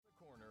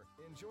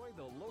Enjoy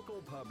the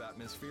local pub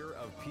atmosphere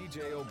of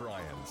PJ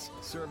O'Brien's,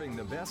 serving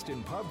the best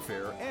in pub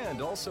fare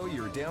and also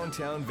your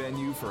downtown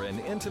venue for an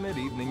intimate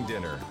evening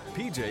dinner.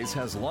 PJ's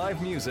has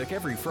live music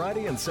every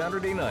Friday and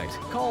Saturday night.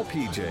 Call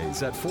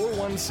PJ's at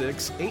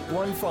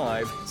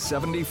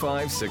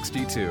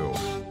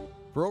 416-815-7562.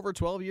 For over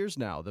 12 years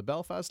now, the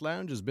Belfast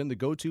Lounge has been the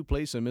go-to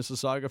place in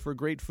Mississauga for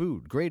great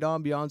food, great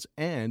ambiance,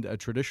 and a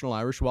traditional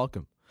Irish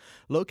welcome.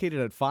 Located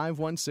at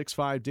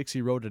 5165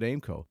 Dixie Road at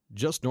Aimco,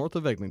 just north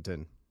of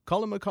Eglinton.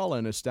 Colin McCullough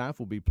and his staff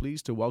will be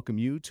pleased to welcome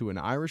you to an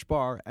Irish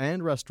bar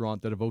and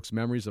restaurant that evokes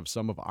memories of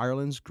some of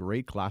Ireland's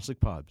great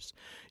classic pubs.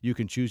 You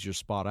can choose your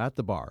spot at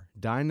the bar,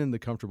 dine in the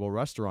comfortable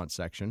restaurant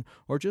section,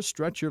 or just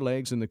stretch your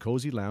legs in the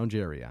cozy lounge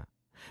area.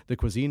 The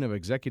cuisine of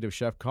Executive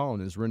Chef Colin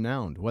is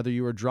renowned, whether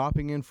you are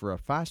dropping in for a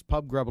fast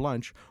pub grub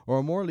lunch or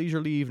a more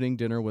leisurely evening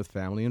dinner with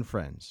family and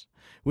friends.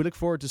 We look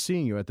forward to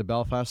seeing you at the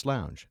Belfast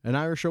Lounge, an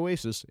Irish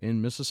oasis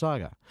in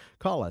Mississauga.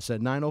 Call us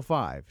at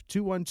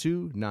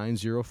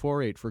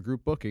 905-212-9048 for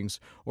group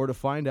bookings or to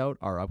find out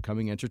our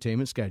upcoming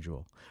entertainment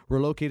schedule. We're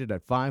located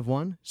at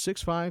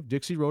 5165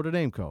 Dixie Road at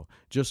Aimco,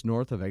 just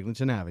north of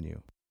Eglinton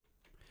Avenue.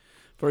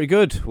 Very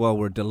good. Well,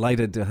 we're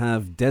delighted to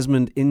have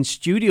Desmond in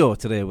studio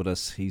today with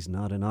us. He's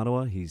not in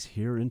Ottawa, he's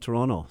here in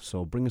Toronto.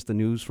 So bring us the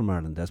news from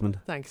Ireland, Desmond.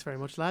 Thanks very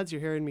much, lads.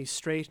 You're hearing me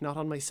straight, not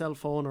on my cell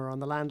phone or on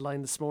the landline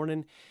this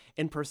morning,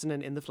 in person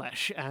and in the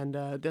flesh. And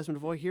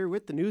Desmond Devoy here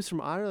with the news from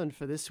Ireland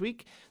for this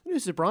week. The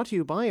news is brought to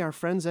you by our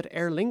friends at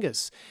Aer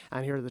Lingus.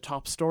 And here are the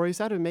top stories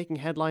that have been making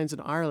headlines in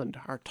Ireland.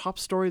 Our top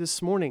story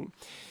this morning.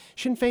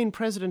 Sinn Féin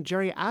President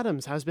Gerry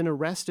Adams has been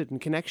arrested in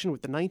connection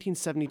with the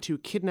 1972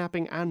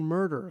 kidnapping and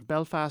murder of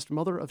Belfast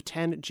mother of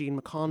 10 Jean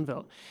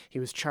McConville. He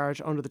was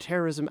charged under the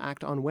Terrorism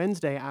Act on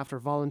Wednesday after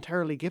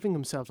voluntarily giving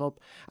himself up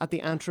at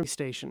the Antrim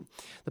station.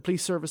 The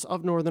Police Service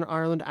of Northern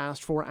Ireland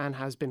asked for and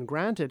has been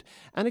granted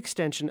an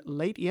extension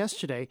late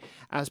yesterday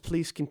as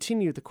police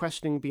continue the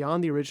questioning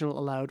beyond the original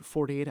allowed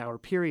 48-hour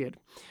period.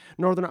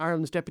 Northern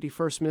Ireland's Deputy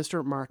First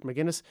Minister Mark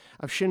McGuinness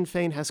of Sinn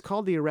Féin has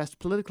called the arrest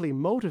politically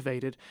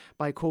motivated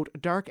by, quote,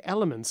 dark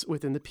elements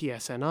within the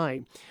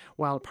PSNI,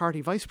 while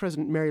Party Vice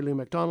President Mary Lou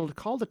MacDonald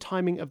called the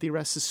timing of the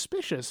arrest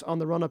suspicious on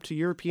the run-up to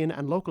European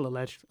and local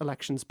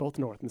elections both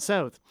north and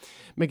south.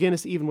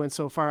 McGuinness even went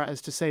so far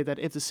as to say that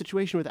if the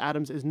situation with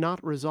Adams is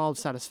not resolved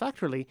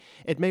satisfactorily,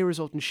 it may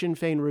result in Sinn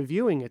Féin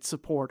reviewing its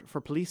support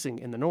for policing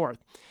in the north.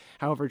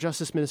 However,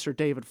 Justice Minister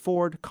David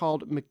Ford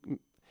called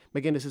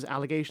McGuinness's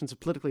allegations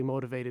of politically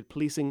motivated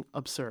policing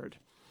absurd.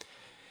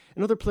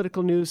 In other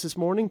political news this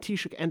morning,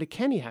 Taoiseach Enda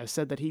Kenny has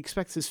said that he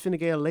expects his Fine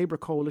Gael Labour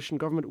coalition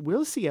government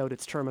will see out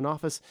its term in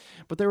office,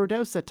 but there were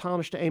doubts that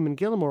Taoiseach Eamon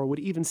Gilmore would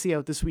even see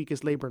out this week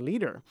as Labour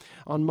leader.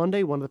 On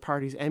Monday, one of the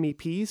party's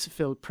MEPs,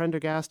 Phil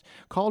Prendergast,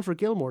 called for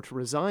Gilmore to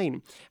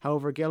resign.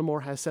 However,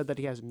 Gilmore has said that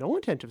he has no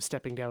intent of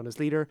stepping down as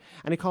leader,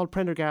 and he called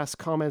Prendergast's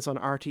comments on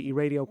RTE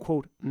Radio,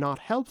 quote, not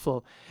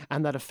helpful,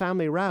 and that a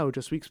family row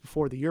just weeks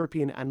before the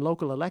European and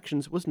local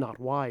elections was not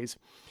wise.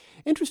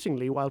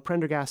 Interestingly, while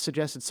Prendergast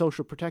suggested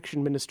Social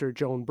Protection Minister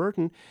Joan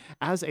Burton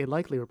as a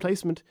likely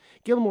replacement,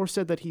 Gilmore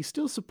said that he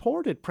still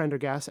supported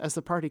Prendergast as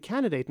the party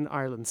candidate in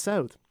Ireland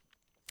South.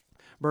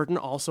 Burton,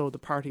 also the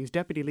party's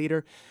deputy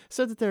leader,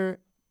 said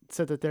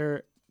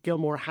that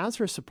Gilmore has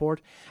her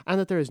support and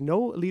that there is no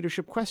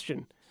leadership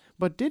question,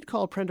 but did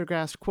call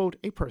Prendergast, quote,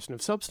 a person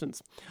of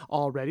substance.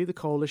 Already, the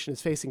coalition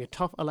is facing a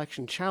tough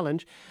election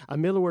challenge. A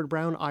Millward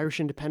Brown Irish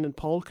Independent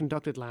poll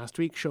conducted last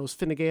week shows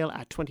Fine Gael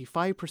at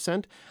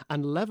 25%,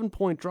 an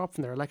 11-point drop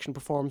from their election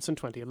performance in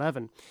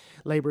 2011.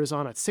 Labour is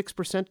on at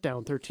 6%,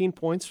 down 13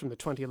 points from the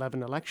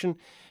 2011 election.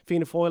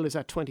 Fianna Fáil is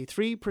at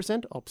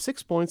 23%, up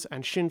 6 points,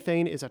 and Sinn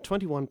Féin is at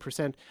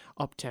 21%,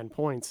 up 10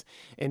 points.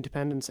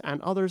 Independents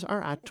and others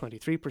are at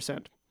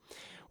 23%.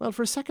 Well,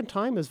 for a second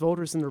time, as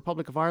voters in the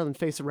Republic of Ireland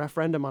face a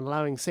referendum on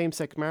allowing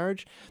same-sex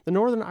marriage, the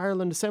Northern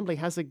Ireland Assembly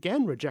has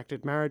again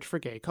rejected marriage for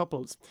gay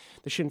couples.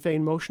 The Sinn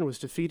Féin motion was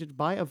defeated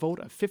by a vote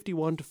of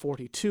 51 to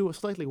 42, a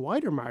slightly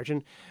wider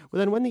margin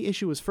than when the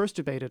issue was first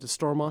debated at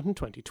Stormont in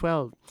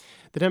 2012.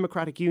 The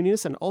Democratic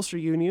Unionists and Ulster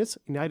Unionists,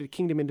 United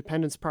Kingdom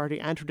Independence Party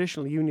and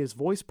Traditional Unionist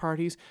Voice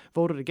parties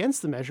voted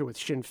against the measure, with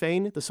Sinn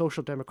Féin, the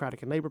Social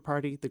Democratic and Labour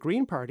Party, the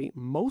Green Party,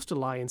 most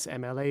Alliance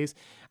MLAs,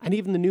 and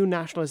even the new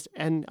Nationalist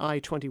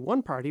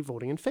NI21 party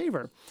voting in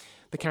favour.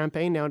 The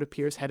campaign now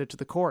appears headed to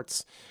the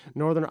courts.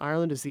 Northern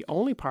Ireland is the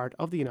only part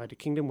of the United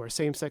Kingdom where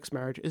same-sex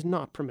marriage is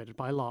not permitted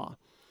by law.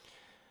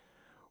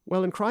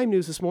 Well, in crime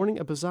news this morning,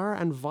 a bizarre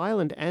and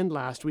violent end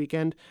last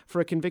weekend for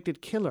a convicted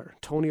killer.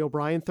 Tony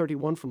O'Brien,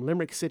 31, from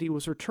Limerick City,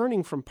 was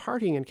returning from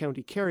partying in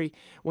County Kerry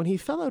when he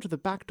fell out of the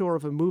back door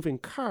of a moving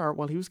car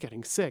while he was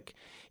getting sick.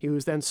 He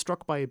was then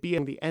struck by a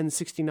BMW the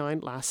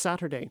N69 last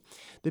Saturday.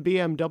 The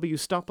BMW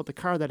stopped, but the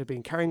car that had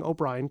been carrying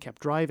O'Brien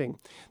kept driving.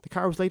 The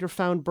car was later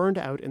found burned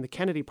out in the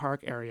Kennedy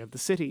Park area of the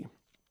city.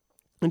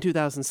 In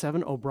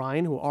 2007,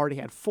 O'Brien, who already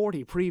had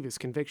 40 previous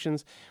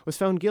convictions, was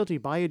found guilty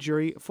by a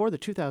jury for the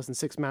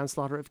 2006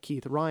 manslaughter of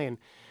Keith Ryan,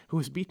 who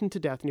was beaten to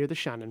death near the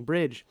Shannon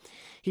Bridge.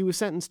 He was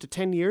sentenced to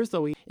 10 years,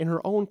 though he in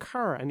her own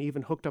car, and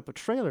even hooked up a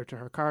trailer to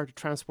her car to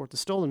transport the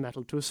stolen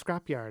metal to a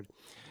scrapyard.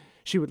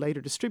 She would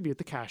later distribute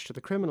the cash to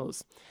the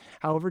criminals.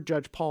 However,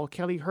 Judge Paul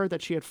Kelly heard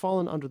that she had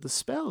fallen under the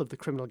spell of the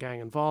criminal gang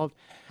involved,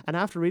 and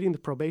after reading the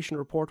probation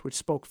report which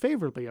spoke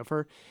favourably of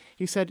her,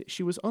 he said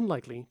she was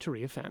unlikely to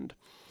reoffend.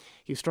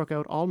 He struck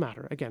out all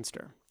matter against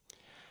her.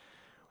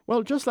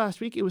 Well, just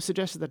last week it was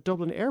suggested that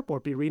Dublin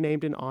Airport be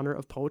renamed in honour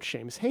of poet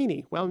Seamus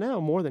Heaney. Well, now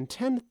more than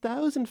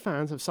 10,000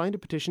 fans have signed a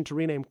petition to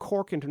rename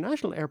Cork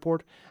International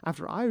Airport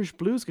after Irish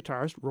blues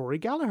guitarist Rory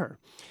Gallagher.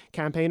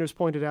 Campaigners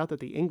pointed out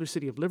that the English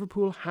city of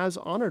Liverpool has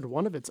honoured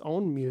one of its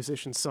own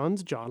musician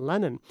sons, John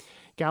Lennon.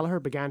 Gallagher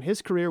began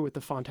his career with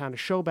the Fontana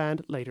Show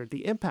Band, later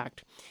The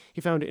Impact.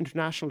 He found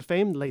international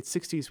fame in the late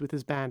 60s with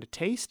his band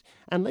Taste,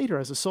 and later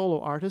as a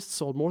solo artist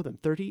sold more than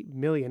 30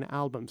 million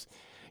albums.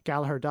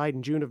 Gallagher died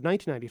in June of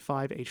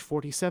 1995, aged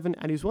 47,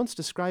 and he was once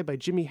described by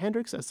Jimi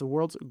Hendrix as the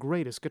world's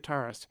greatest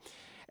guitarist.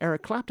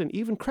 Eric Clapton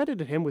even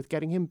credited him with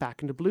getting him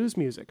back into blues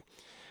music.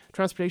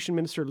 Transportation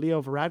Minister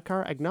Leo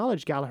Varadkar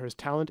acknowledged Gallagher's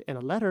talent in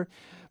a letter,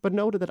 but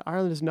noted that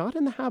Ireland is not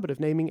in the habit of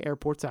naming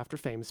airports after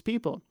famous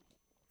people.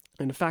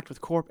 In fact,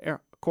 with Cork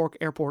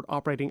Airport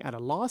operating at a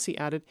loss, he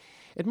added,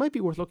 it might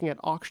be worth looking at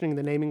auctioning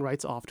the naming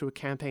rights off to a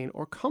campaign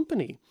or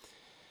company.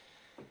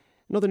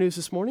 In other news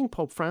this morning,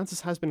 Pope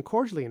Francis has been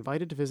cordially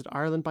invited to visit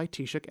Ireland by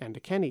Taoiseach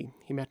Enda Kenny.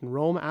 He met in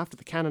Rome after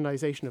the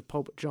canonisation of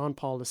Pope John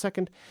Paul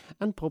II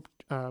and Pope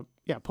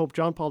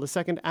John Paul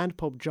II and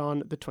Pope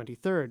John the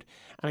 23rd,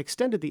 and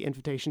extended the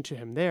invitation to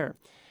him there.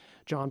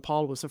 John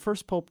Paul was the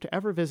first pope to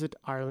ever visit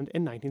Ireland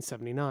in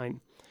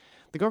 1979.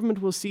 The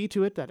government will see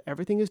to it that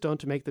everything is done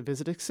to make the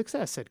visit a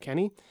success, said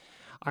Kenny.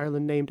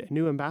 Ireland named a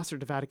new ambassador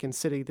to Vatican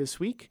City this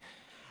week,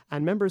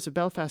 and members of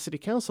Belfast City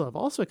Council have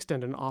also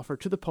extended an offer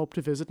to the Pope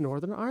to visit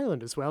Northern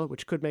Ireland as well,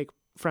 which could make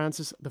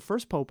Francis the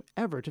first Pope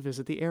ever to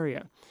visit the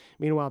area.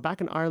 Meanwhile,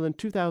 back in Ireland,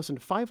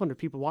 2,500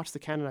 people watched the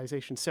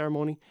canonisation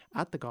ceremony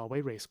at the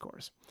Galway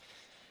Racecourse.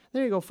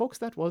 There you go, folks.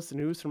 That was the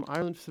news from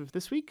Ireland for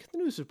this week. The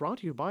news is brought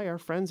to you by our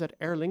friends at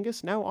Aer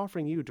Lingus, now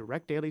offering you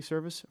direct daily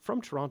service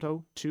from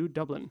Toronto to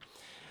Dublin.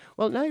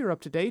 Well, now you're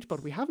up to date,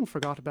 but we haven't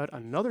forgot about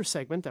another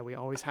segment that we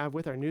always have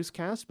with our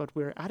newscast, but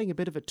we're adding a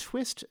bit of a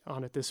twist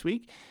on it this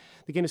week.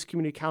 The Guinness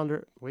Community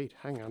Calendar... Wait,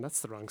 hang on,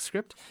 that's the wrong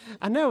script.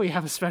 And now we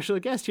have a special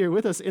guest here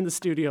with us in the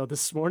studio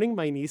this morning,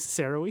 my niece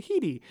Sarah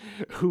Wahidi,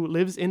 who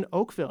lives in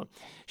Oakville.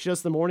 She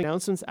does the morning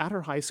announcements at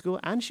her high school,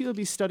 and she'll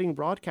be studying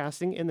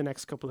broadcasting in the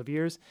next couple of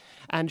years.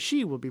 And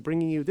she will be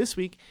bringing you This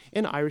Week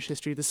in Irish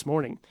History this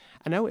morning.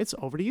 And now it's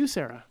over to you,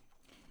 Sarah.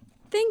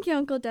 Thank you,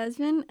 Uncle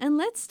Desmond, and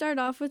let's start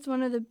off with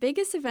one of the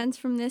biggest events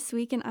from this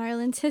week in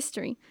Ireland's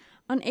history.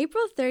 On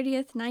April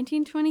 30th,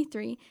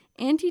 1923,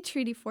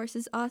 anti-treaty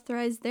forces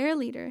authorized their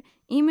leader,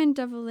 Eamon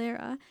de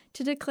Valera,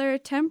 to declare a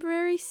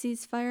temporary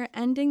ceasefire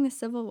ending the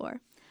Civil War.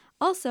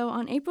 Also,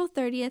 on April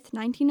 30th,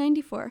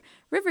 1994,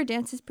 river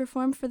dances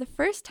performed for the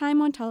first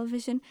time on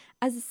television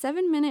as a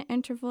 7-minute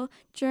interval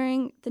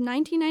during the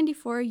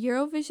 1994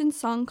 Eurovision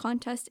Song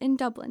Contest in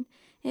Dublin.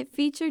 It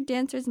featured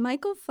dancers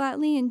Michael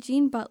Flatley and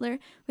Jean Butler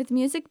with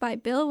music by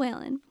Bill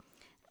Whalen.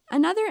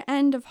 Another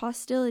end of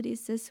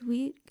hostilities this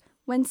week,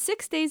 when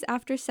 6 days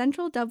after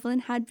central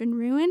Dublin had been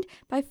ruined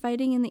by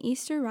fighting in the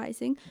Easter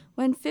Rising,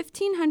 when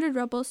 1,500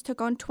 rebels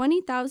took on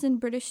 20,000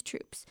 British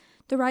troops.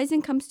 The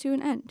rising comes to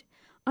an end.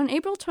 On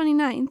April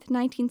 29th,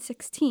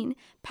 1916,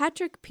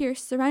 Patrick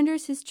Pearse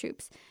surrenders his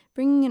troops,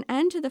 bringing an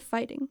end to the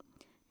fighting.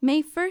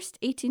 May 1st,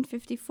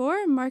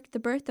 1854, marked the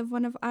birth of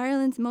one of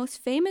Ireland's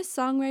most famous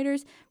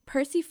songwriters,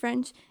 Percy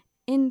French,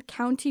 in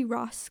County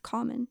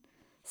Roscommon.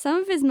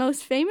 Some of his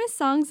most famous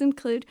songs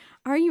include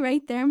Are You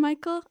Right There,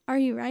 Michael? Are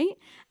You Right?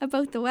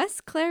 About the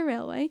West Clare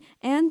Railway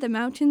and the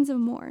Mountains of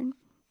Mourne.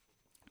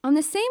 On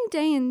the same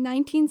day in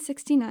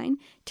 1969,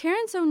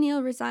 Terence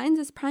O'Neill resigns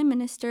as Prime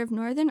Minister of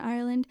Northern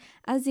Ireland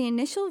as the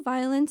initial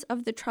violence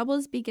of the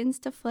Troubles begins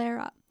to flare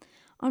up.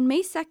 On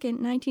May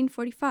 2nd,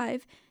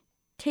 1945,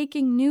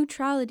 taking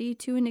neutrality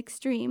to an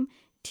extreme,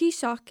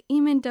 Taoiseach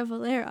Eamon de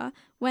Valera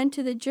went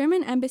to the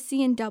German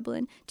embassy in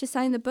Dublin to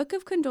sign the Book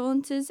of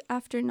Condolences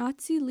after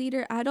Nazi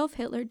leader Adolf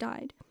Hitler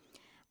died.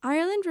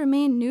 Ireland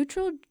remained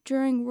neutral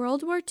during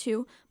World War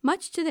II,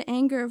 much to the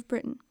anger of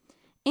Britain.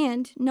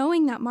 And,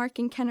 knowing that Mark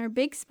and Ken are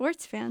big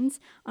sports fans,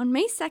 on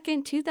May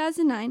 2nd,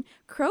 2009,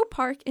 Croke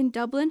Park in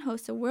Dublin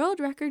hosts a world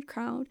record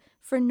crowd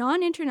for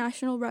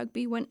non-international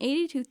rugby when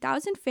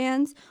 82,000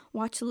 fans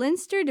watched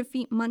Leinster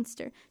defeat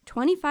Munster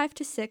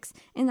 25-6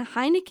 in the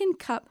Heineken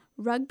Cup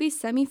rugby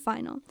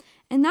semi-final.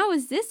 And that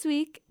was This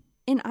Week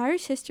in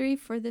Irish History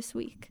for this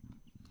week.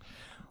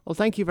 Well,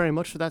 thank you very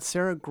much for that,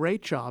 Sarah.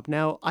 Great job.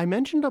 Now, I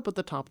mentioned up at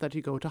the top that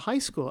you go to high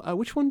school.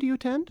 Which one do you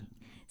attend?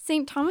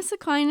 St. Thomas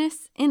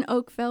Aquinas in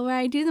Oakville, where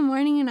I do the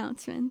morning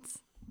announcements.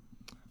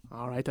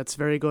 All right, that's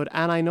very good.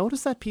 And I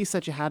noticed that piece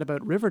that you had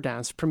about river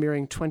dance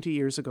premiering 20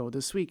 years ago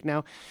this week.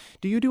 Now,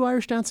 do you do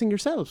Irish dancing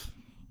yourself?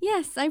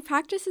 Yes, I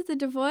practice at the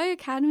Devoy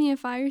Academy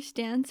of Irish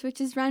Dance,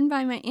 which is run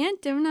by my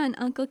Aunt Dimna and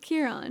Uncle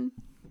Kieran.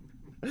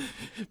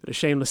 Bit of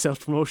shameless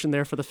self-promotion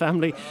there for the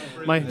family.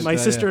 My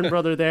sister and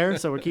brother there,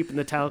 so we're keeping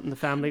the talent in the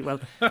family. Well,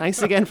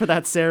 thanks again for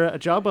that, Sarah. A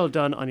job well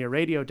done on your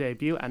radio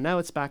debut. And now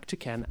it's back to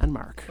Ken and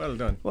Mark. Well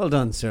done. Well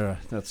done, Sarah.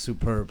 That's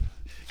superb.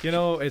 You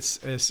know, it's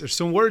there's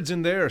some words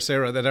in there,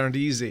 Sarah, that aren't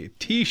easy.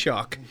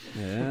 Taoiseach.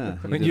 Yeah.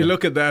 When you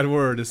look at that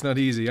word, it's not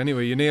easy.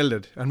 Anyway, you nailed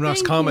it. And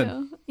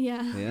Roscommon.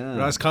 Yeah.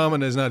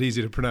 Roscommon is not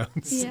easy to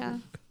pronounce. Yeah.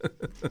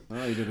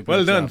 Oh, you did a good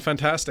Well done. job.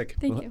 Fantastic.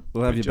 Thank you.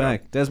 We'll have you job.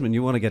 back. Desmond,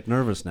 you want to get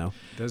nervous now.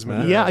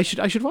 Desmond. Yeah, I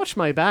should watch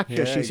my back.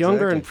 Yeah, She's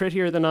younger and exactly.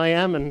 prettier than I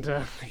am, and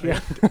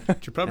yeah.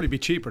 It should probably be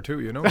cheaper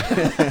too, you know.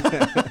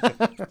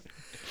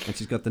 And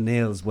she's got the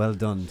nails well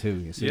done too.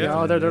 You see. Yeah.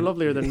 Oh, they're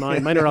lovelier than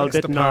mine. Mine are all That's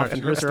the bitten part. off,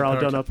 and That's hers the are all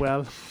part. done up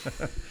well.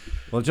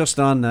 Well, just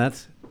on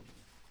that,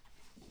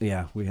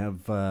 yeah, we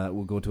have.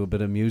 We'll go to a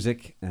bit of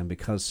music, and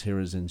because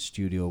Sarah is in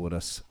studio with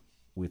us,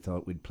 we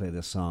thought we'd play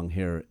this song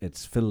here.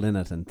 It's Phil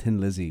Lynott and Thin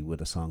Lizzy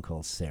with a song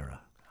called Sarah.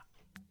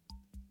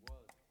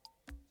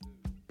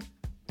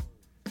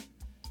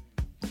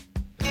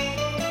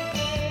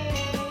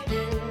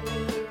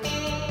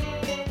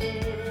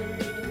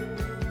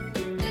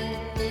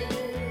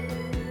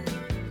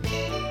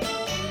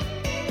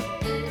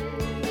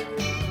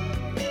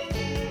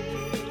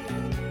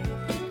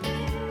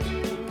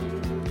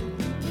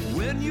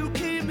 When you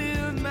came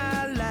in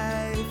my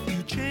life,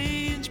 you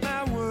changed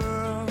my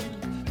world,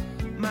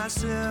 my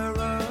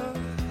Sarah.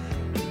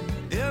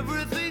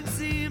 Everything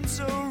seemed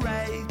so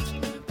right,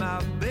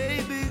 my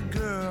baby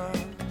girl,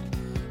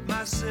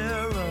 my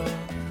Sarah.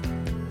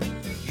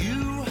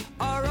 You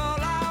are all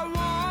I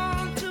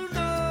want to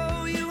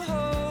know. You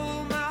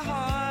hold my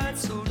heart,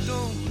 so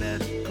don't let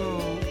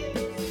go.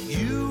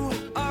 You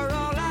are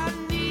all I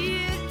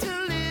need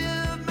to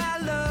live. My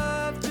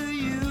love to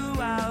you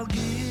I'll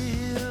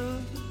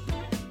give.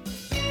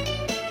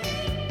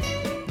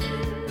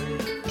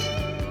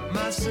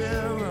 My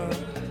Sarah.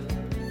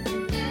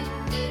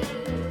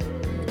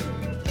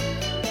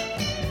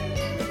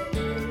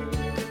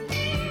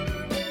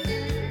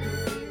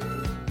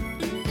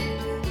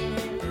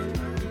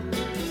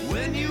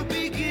 When you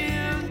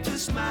begin to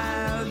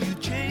smile, you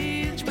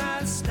change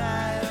my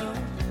style,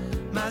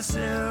 my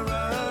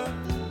Sarah.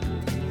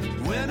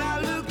 When I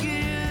look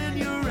in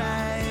your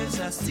eyes,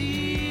 I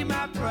see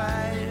my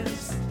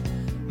prize,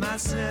 my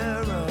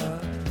Sarah.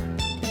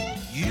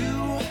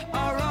 You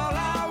are all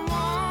I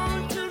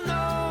want to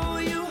know.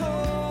 You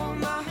hold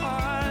my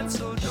heart,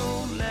 so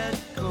don't let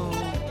go.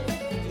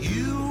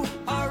 You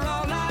are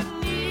all I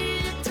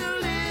need to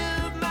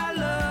live. My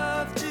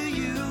love to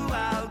you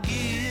I'll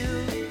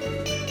give.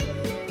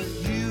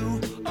 You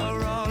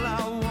are all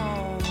I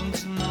want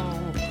to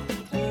know.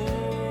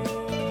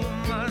 Oh,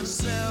 my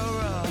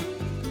Sarah.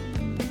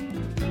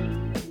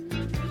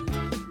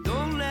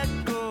 Don't let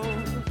go.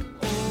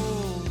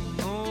 Oh,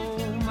 no,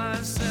 my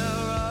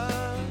Sarah.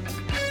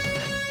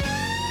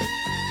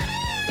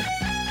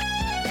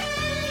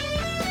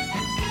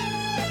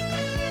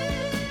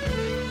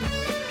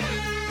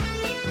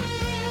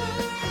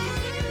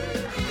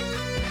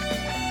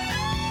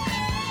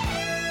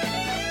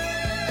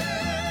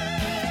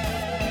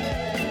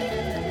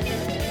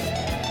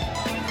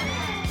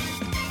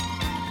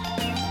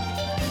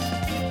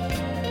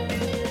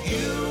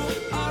 You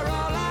are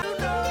all I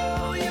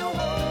know. You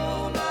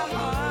hold my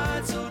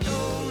heart, so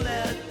don't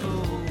let go.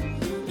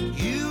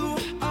 You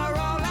are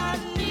all I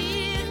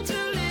need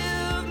to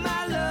live.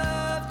 My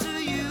love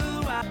to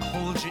you, I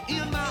hold you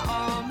in my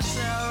arms,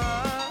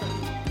 Sarah.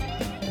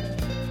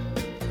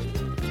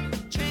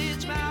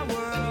 Change my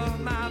world,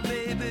 my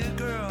baby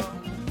girl,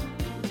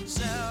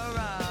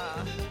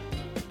 Sarah.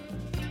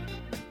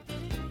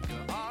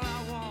 You're all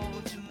I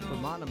want to know.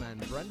 Vermont man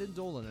Brendan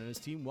Dolan and his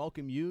team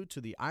welcome you to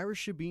the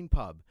Irish Shebeen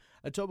Pub,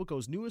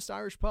 Etobicoke's newest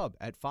Irish pub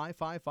at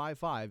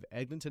 5555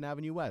 Eglinton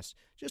Avenue West,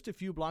 just a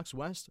few blocks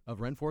west of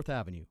Renforth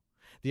Avenue.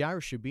 The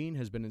Irish Shebeen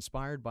has been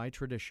inspired by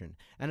tradition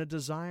and a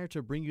desire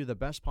to bring you the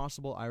best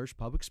possible Irish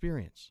pub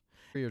experience.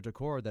 Your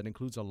decor that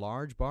includes a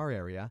large bar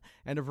area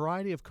and a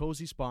variety of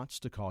cozy spots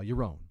to call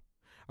your own.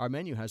 Our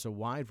menu has a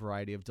wide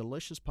variety of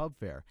delicious pub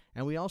fare,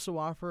 and we also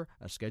offer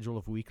a schedule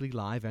of weekly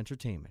live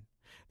entertainment.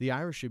 The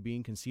Irish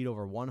Shebeen can seat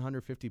over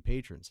 150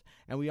 patrons,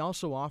 and we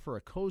also offer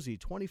a cozy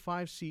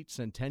 25-seat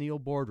Centennial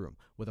boardroom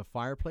with a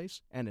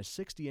fireplace and a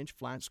 60-inch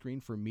flat screen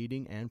for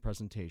meeting and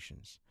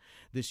presentations.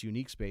 This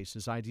unique space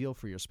is ideal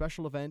for your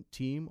special event,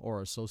 team,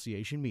 or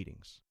association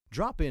meetings.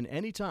 Drop in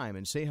anytime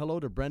and say hello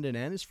to Brendan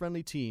and his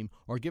friendly team,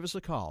 or give us a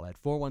call at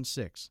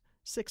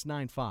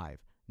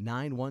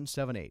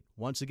 416-695-9178.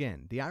 Once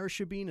again, the Irish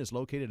Shebeen is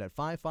located at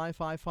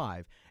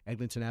 5555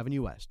 Eglinton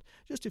Avenue West,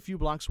 just a few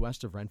blocks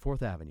west of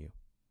Renforth Avenue.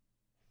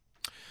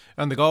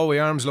 And the Galway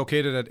Arms,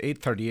 located at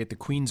 838 the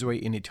Queensway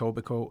in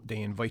Etobicoke,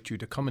 they invite you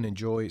to come and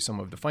enjoy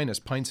some of the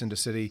finest pints in the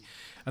city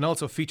and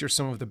also feature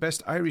some of the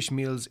best Irish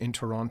meals in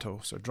Toronto.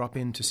 So drop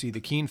in to see the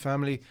Keane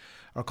family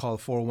or call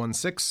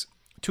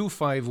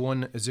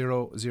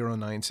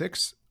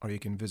 416-251-0096, or you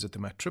can visit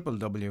them at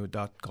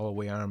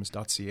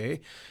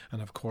www.galwayarms.ca.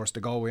 And of course, the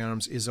Galway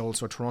Arms is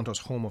also Toronto's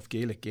home of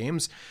Gaelic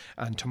games.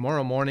 And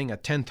tomorrow morning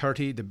at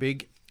 10:30, the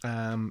big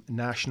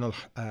National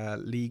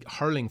League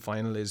hurling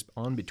final is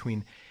on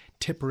between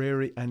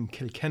Tipperary and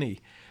Kilkenny.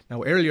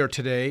 Now, earlier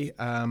today,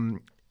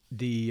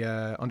 the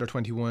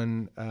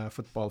under-21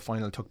 football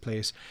final took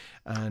place,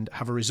 and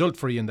have a result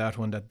for you in that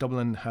one, that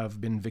Dublin have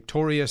been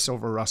victorious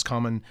over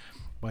Roscommon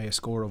by a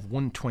score of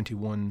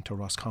 121 to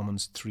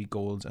Roscommon's 3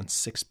 goals and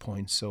 6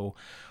 points. So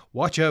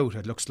watch out.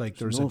 It looks like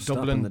there's a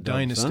Dublin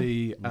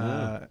dynasty.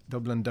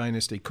 Dublin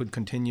dynasty could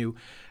continue.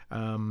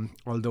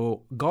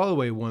 Although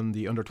Galway won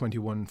the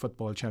under-21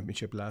 football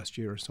championship last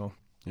year, so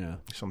yeah,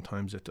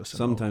 sometimes it doesn't.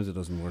 Sometimes it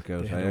doesn't work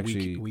out. They had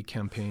a weak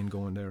campaign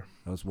going there.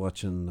 I was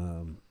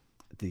watching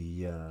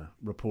the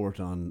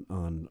report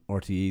on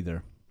RTE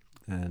there,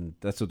 and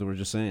that's what they were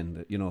just saying.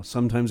 That, you know,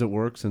 sometimes it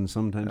works and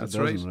sometimes it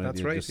doesn't. Right?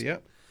 That's right. Yeah.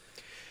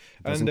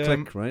 Doesn't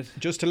click, right?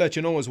 Just to let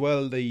you know as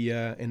well, the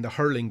in the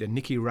hurling, the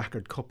Nicky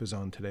Rackard Cup is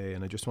on today,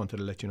 and I just wanted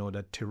to let you know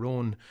that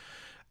Tyrone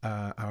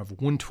have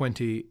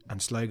 120 and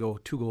Sligo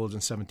 2 goals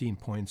and 17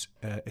 points.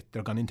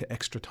 They're gone into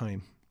extra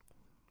time.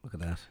 Look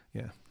at that.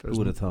 Yeah, who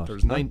would have thought?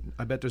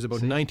 I bet there's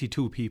about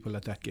 92 people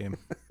at that game.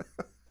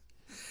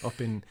 Up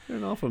in You're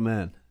an awful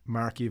man.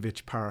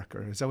 Markievicz Park,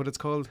 or is that what it's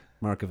called?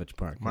 Markievicz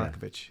Park.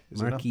 Markievicz.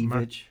 Yeah.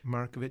 Markievicz.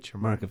 Markievicz or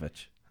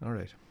Markievicz. All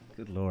right.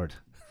 Good Lord.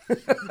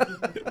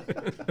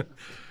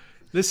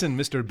 Listen,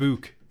 Mr.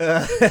 Book.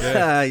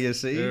 You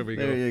see? There we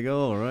go. There you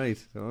go. All right.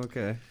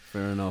 Okay.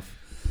 Fair enough.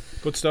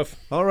 Good stuff.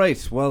 All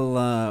right.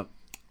 Well,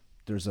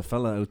 there's a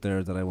fella out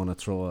there that I want to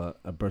throw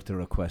a birthday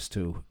request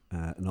to,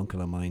 an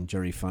uncle of mine,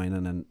 Jerry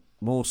Finan, and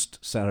most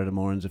Saturday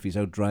mornings, if he's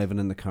out driving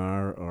in the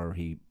car or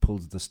he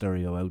pulls the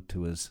stereo out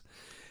to his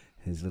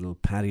little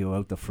patio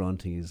out the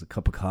front, he has a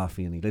cup of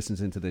coffee and he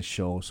listens into this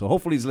show. So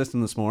hopefully he's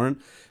listening this morning.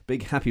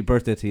 Big happy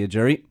birthday to you,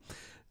 Jerry.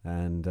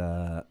 And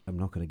I'm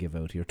not going to give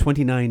out here.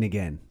 29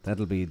 again.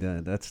 That'll be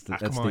that's the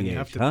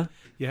age,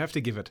 You have to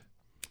give it.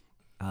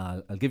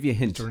 I'll give you a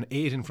hint. Is there an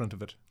 8 in front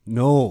of it?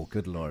 No,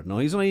 good Lord. No,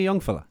 he's only a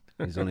young fella.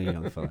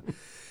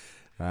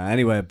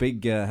 Anyway,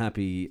 big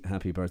happy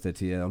birthday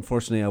to you.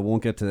 Unfortunately, I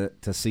won't get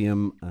to see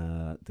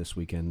him this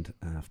weekend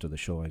after the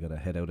show. I got to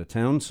head out of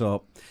town,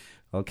 so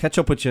I'll catch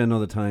up with you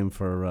another time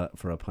for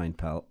a pint,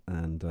 pal,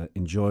 and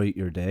enjoy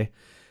your day.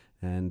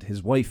 And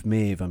his wife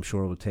Maeve, I'm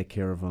sure, will take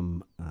care of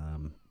him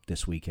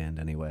this weekend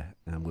anyway.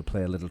 And we'll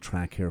play a little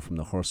track here from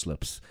the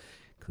Horselips,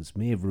 because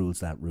Maeve rules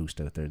that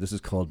roost out there. This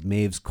is called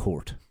Maeve's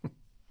Court.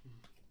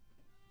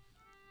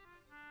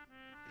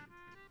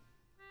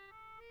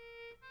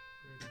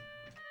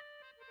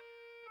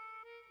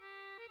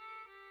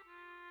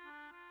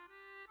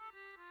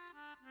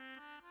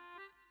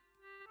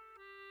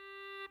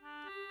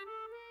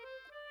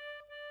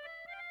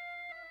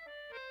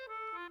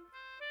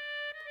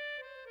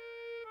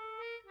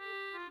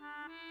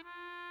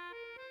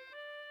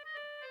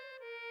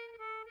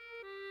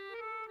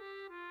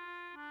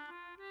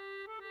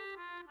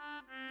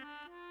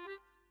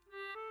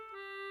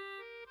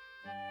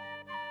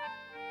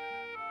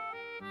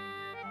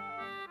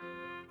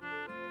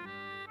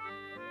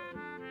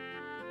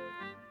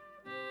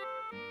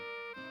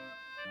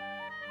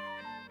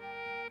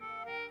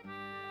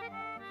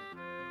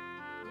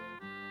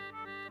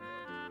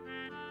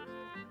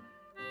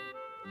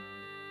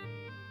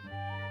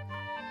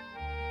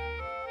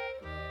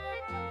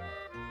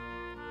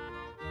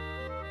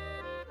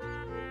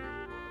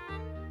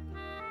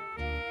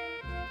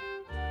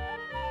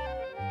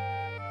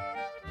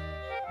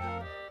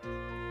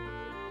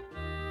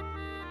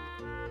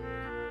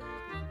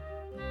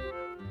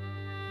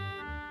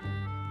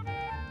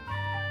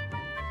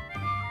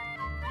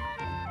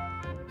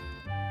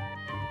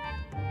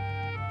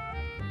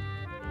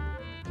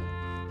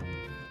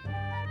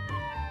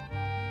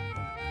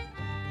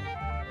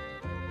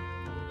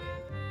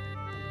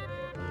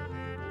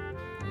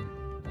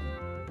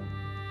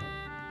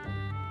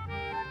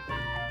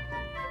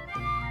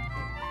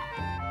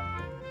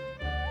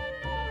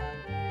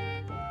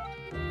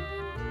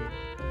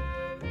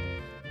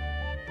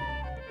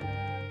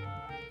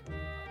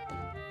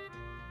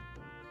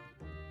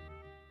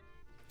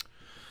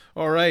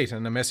 All right,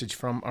 and a message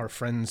from our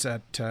friends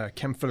at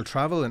Kempfil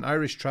Travel and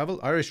Irish Travel,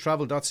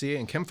 irishtravel.ca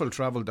and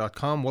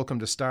kempfiltravel.com. Welcome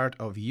to start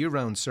of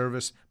year-round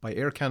service by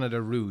Air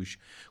Canada Rouge,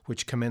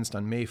 which commenced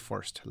on May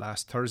 1st,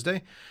 last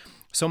Thursday.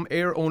 Some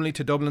air-only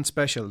to Dublin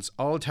specials,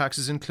 all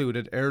taxes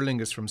included, Aer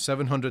Lingus from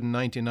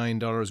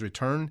 $799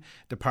 return,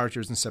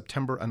 departures in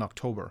September and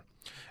October.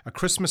 A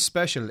Christmas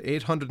special,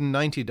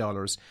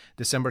 $890,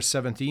 December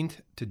 17th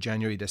to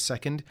January the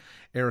 2nd.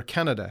 Air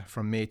Canada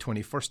from May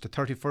 21st to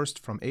 31st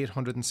from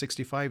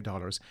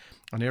 $865.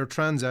 And Air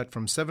Transat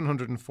from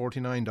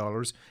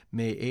 $749,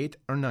 May 8th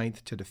or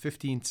 9th to the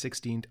 15th,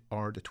 16th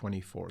or the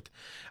 24th.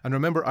 And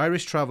remember,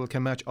 Irish Travel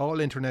can match all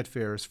internet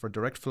fares for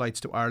direct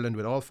flights to Ireland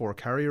with all 4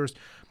 carriers,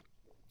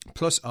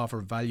 plus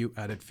offer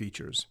value-added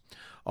features.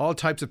 All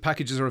types of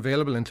packages are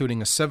available, including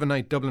a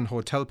 7-night Dublin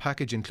hotel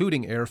package,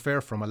 including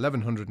airfare from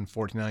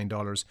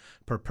 $1,149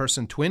 per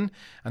person twin,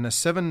 and a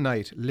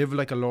 7-night Live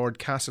Like a Lord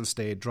Castle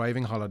Stay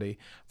driving holiday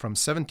from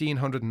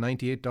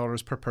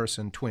 $1,798 per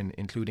person twin,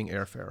 including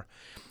airfare.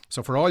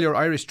 So for all your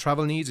Irish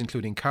travel needs,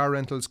 including car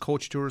rentals,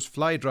 coach tours,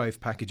 fly drive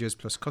packages,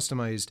 plus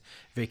customised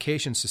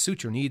vacations to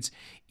suit your needs,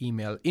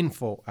 email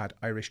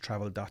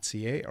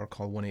info@irishtravel.ca or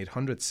call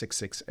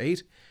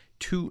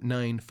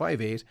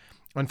 1-800-668-2958.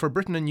 And for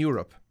Britain and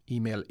Europe,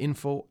 email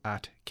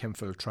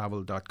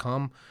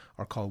info@kempfiltravel.com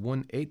or call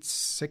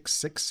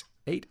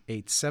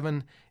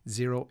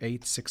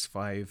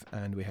 1-866-887-0865.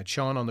 And we had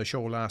Sean on the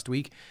show last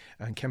week,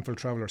 and Kempfil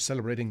Travel are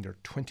celebrating their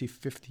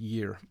 25th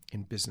year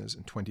in business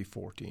in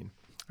 2014.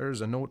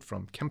 There's a note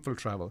from Kempfil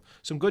Travel.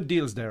 Some good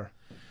deals there.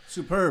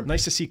 Superb.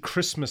 Nice to see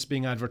Christmas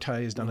being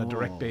advertised on a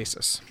direct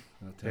basis.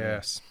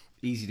 Yes.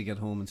 Easy to get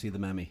home and see the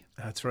mammy.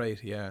 That's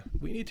right, yeah.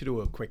 We need to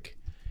do a quick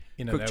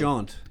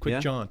jaunt.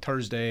 Quick jaunt.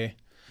 Thursday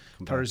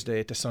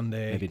to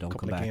Sunday. Maybe don't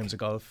couple come of back. games of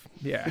golf.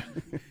 Yeah.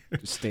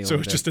 Just stay So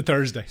over it's there. just a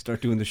Thursday.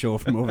 Start doing the show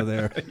from over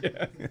there.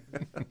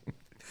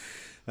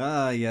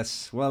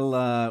 Yes.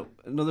 Well,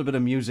 another bit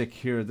of music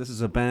here. This is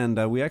a band.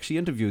 We actually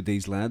interviewed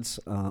these lads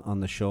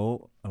on the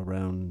show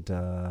around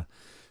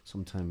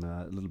sometime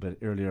a little bit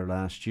earlier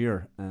last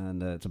year.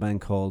 And it's a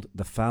band called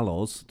The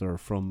Fallows. They're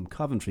from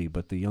Coventry,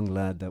 but the young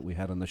lad that we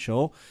had on the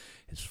show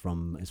is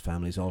from, his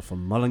family's all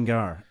from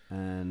Mullingar.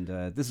 And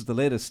this is the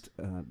latest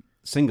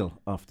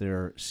single off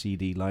their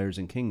CD, Liars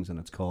and Kings, and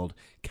it's called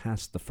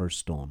Cast the First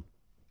Stone.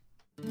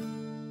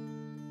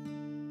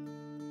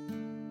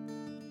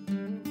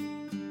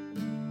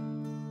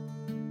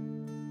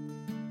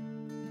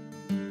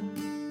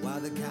 While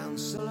the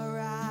council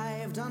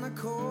arrived on a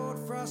cold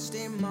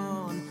frosty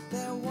morn,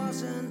 there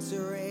wasn't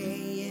a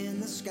ray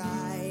in the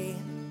sky.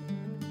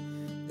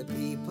 The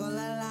people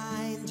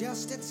aligned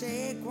just to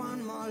take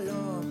one more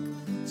look,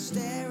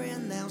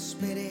 staring, they'll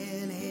spit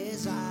in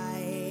his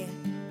eye.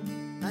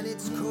 And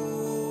it's cold,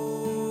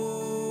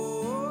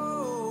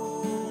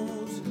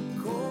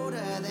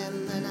 colder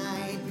than the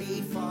night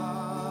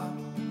before.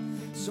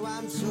 So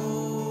I'm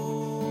told,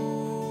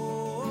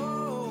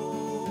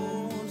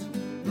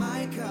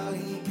 Michael,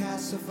 he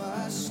casts the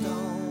first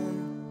stone.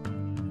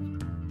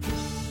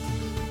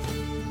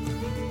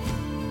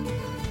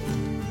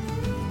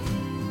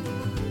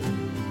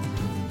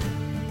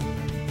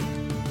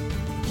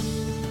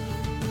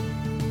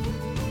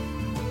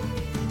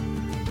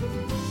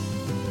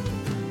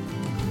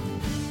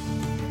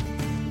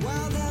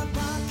 While the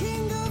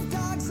barking of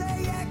dogs,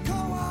 they echo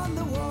on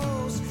the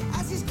walls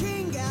as his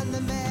king and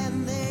the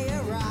men they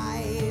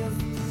arrive.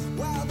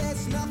 Well,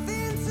 there's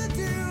nothing to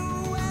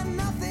do and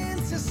nothing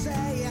to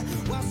say.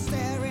 While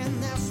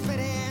staring, they'll spit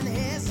in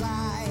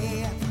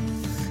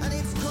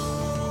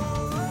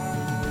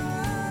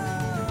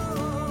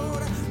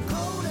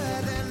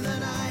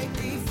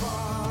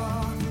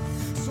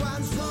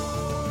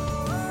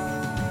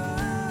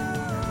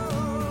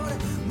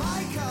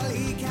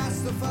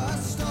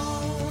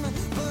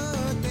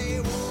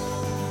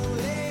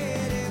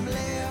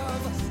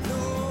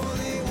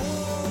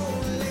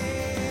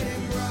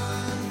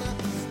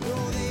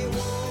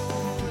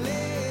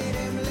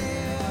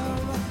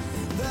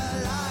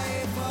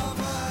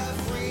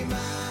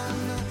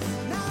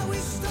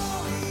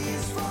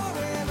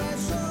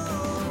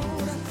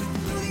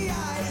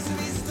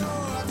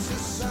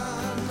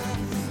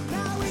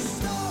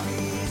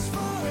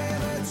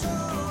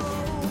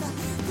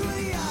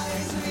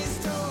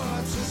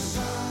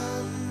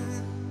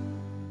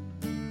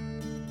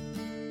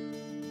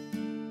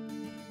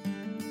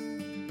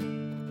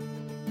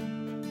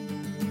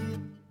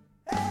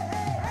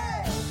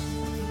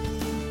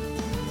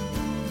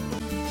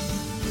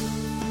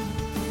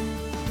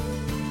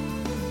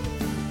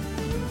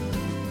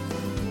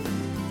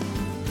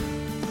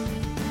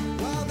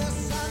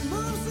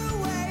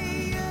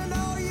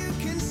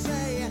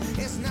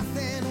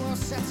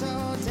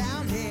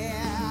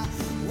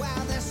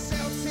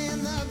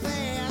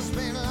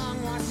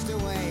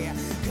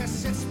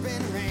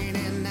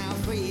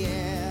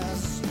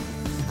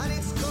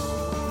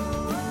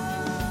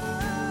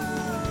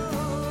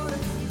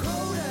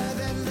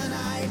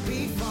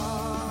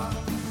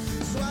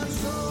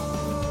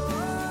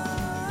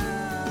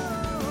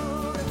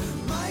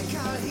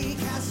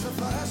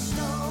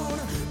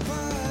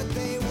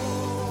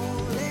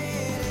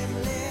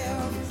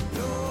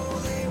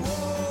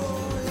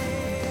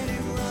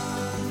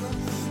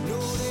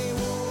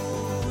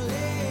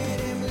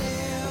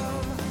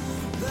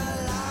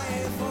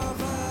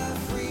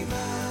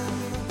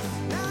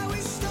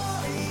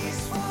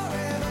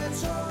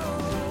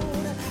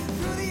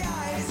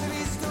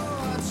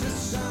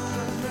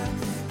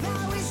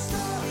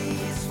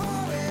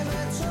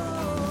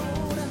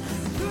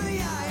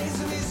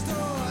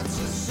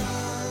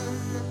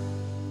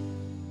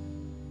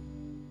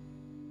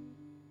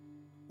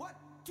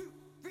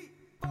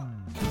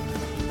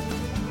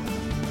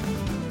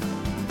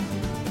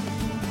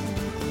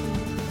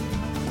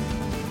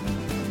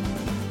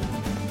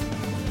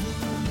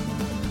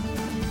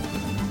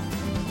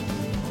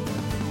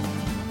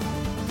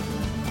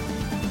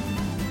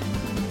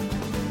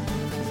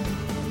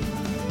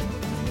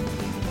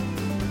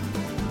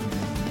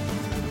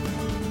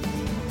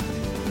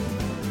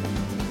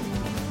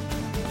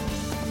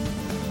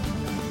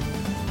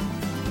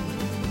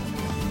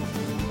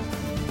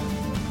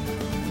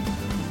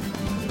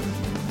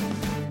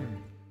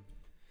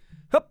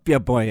Up ya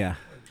boy ya.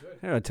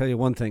 Here, I'll tell you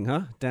one thing,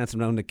 huh?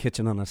 Dancing around the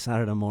kitchen on a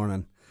Saturday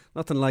morning.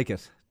 Nothing like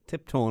it.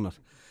 Tiptoeing it.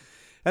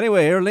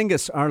 Anyway, Aer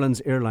Lingus,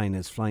 Ireland's airline,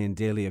 is flying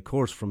daily a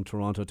course from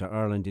Toronto to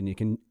Ireland, and you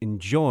can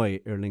enjoy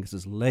Aer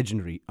Lingus's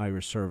legendary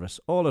Irish service,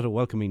 all at a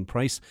welcoming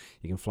price.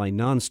 You can fly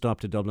non-stop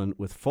to Dublin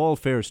with fall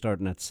fares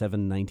starting at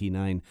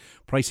 $7.99.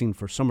 Pricing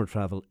for summer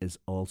travel is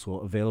also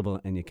available,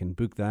 and you can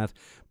book that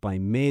by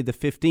May the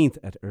 15th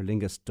at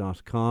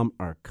airlingus.com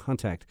or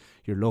contact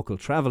your local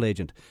travel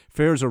agent.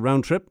 Fares are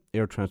round trip,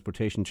 air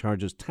transportation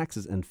charges,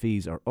 taxes and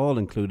fees are all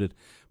included,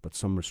 but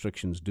some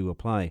restrictions do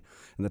apply.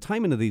 And the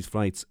timing of these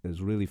flights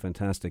is really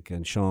fantastic,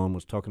 and Sean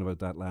was talking about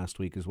that last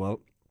week as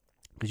well,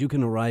 because you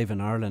can arrive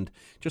in Ireland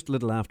just a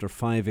little after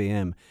 5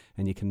 a.m.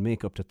 and you can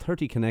make up to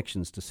 30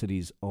 connections to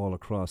cities all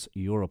across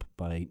Europe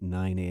by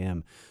 9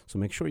 a.m. So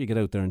make sure you get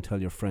out there and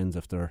tell your friends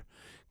if they're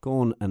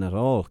going and at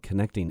all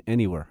connecting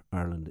anywhere.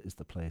 Ireland is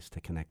the place to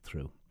connect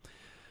through.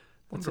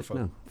 Wonderful.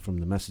 Now, from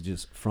the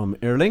messages from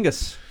Aer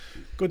Lingus.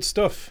 Good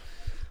stuff.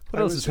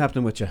 What else is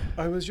happening with you?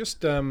 I was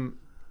just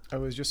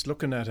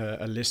looking at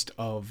a list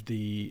of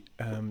the,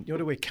 you know,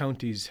 the way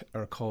counties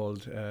are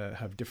called,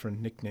 have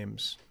different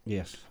nicknames.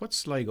 Yes. What's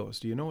Sligo's?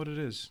 Do you know what it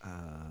is?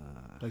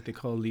 Like they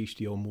call Laois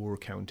the O'Moore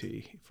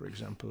County, for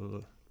example.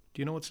 Do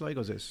you know what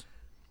Sligo's is?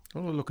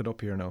 I'll look it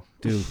up here now.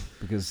 Do,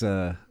 because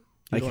I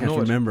don't can't know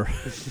it. remember.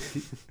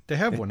 They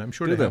have one. I'm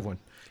sure Do they have one.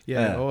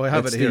 Yeah. I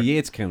have it it's here. the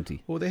Yates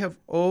County. Oh, they have.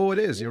 Oh, it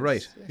is. You're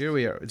right. Here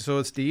we are. So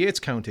it's the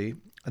Yates County,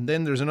 and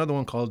then there's another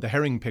one called the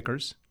Herring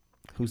Pickers.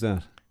 Who's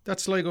that?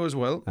 That's Sligo as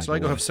well.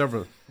 Sligo have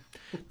several.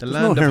 The There's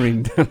land no of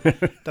herring.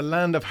 the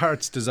land of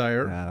Heart's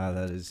Desire.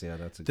 That's a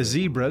The good one.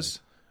 Zebras.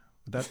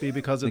 Would that be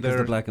because of Because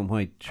their the black and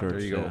white shirts.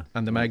 There you go.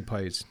 And the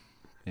Magpies.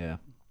 Yeah.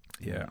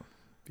 Yeah.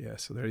 Yeah.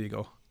 So there you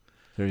go.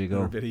 There you A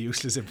go. bit of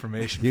useless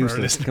information for our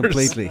Useless, listeners.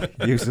 completely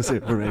useless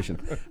information.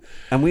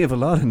 And we have a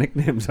lot of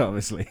nicknames,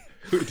 obviously.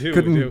 We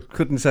do.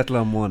 Couldn't settle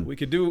on one. We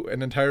could do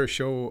an entire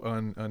show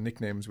on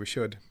nicknames. We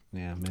should.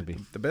 Yeah, maybe.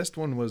 The best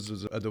one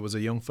was there was a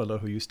young fellow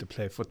who used to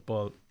play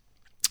football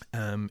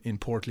in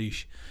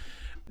Portlaoise.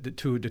 The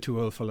two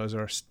old fellas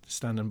are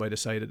standing by the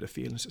side of the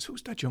field and says,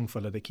 "Who's that young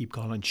fella they keep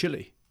calling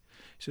Chili?"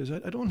 He says,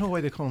 I don't know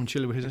why they call him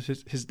Chili, but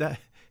his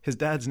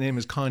dad's name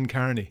is Con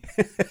Carney.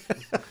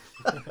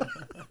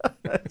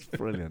 That's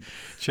brilliant.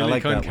 Chili I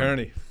like Con that one.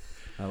 Carney.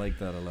 I like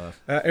that a lot.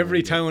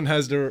 Every town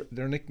has their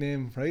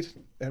nickname, right?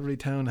 Every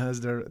town has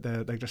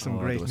there's some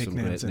great there was some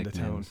nicknames great in the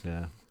town. nicknames,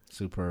 Yeah,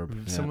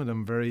 superb. Some of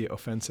them very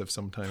offensive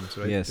sometimes,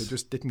 right? Yes. They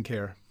just didn't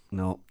care.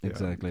 No,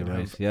 exactly You'd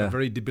right. have Yeah. A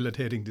very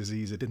debilitating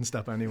disease. It didn't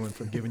stop anyone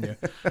from giving you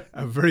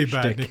a very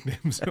bad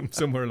nickname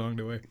somewhere along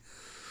the way.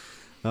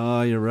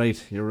 Oh, you're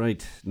right. You're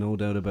right. No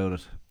doubt about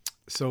it.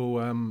 So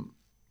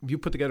you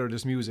put together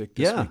this music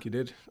this week, you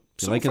did. You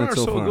So liking far, it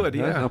so far? good,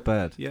 yeah. Not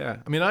bad. Yeah,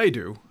 I mean, I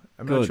do.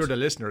 I'm not sure the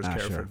listeners care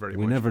for it very much.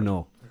 We never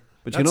know.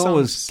 But That you can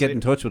always sounds get in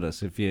touch with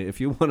us if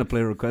you want to play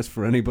a request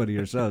for anybody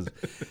yourselves.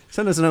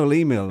 Send us an old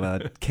email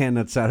at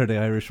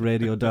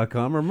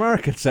ken@SaturdayIrishRadio.com or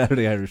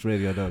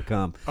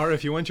mark@SaturdayIrishRadio.com. Or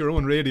if you want your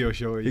own radio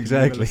show, you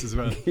Exactly. can email us as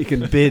well. You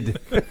can bid.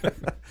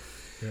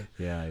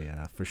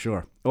 Yeah, for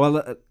sure.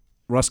 Well,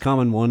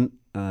 Roscommon won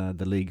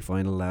the league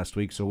final last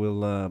week, so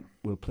we'll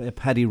play a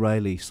Paddy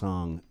Riley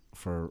song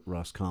for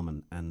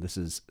Roscommon, and this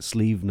is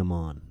Sleeve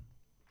Namon.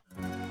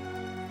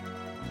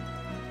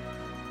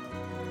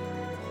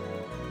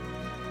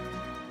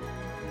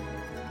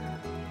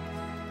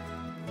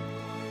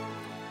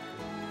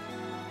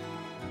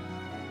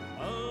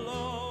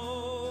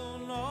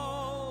 Alone,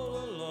 all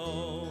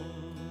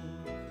alone,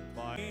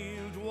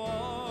 field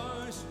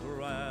was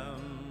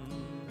grand,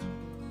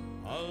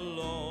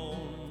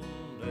 alone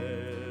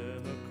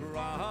in a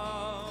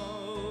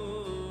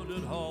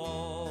crowded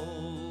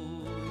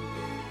hall.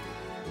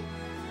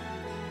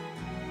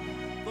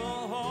 The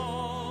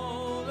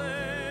hall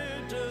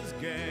it is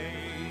gay,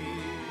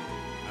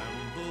 and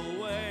the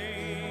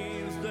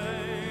waves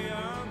they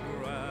are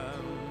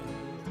grand,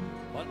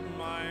 but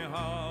my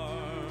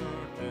heart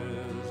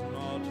is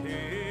not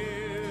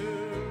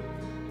here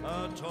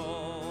at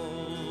all.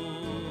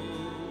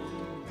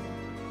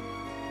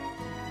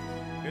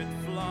 It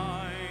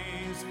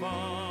flies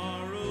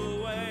far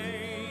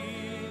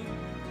away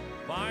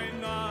by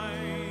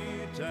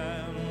night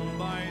and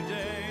by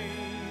day,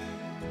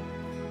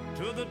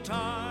 to the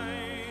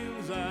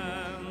times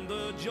and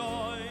the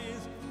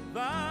joys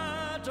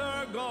that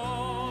are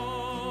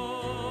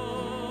gone,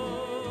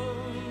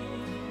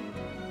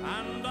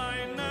 and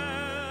I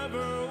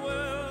never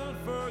will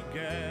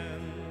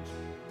forget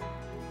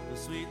the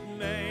sweet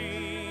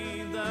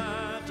maid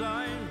that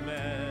I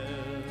met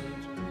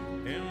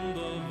in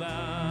the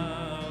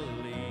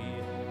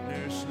valley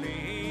near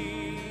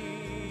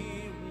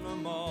Sleeve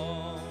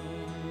Namon.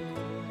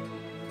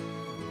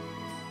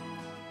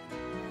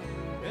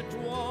 It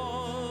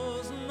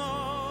was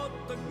not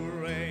the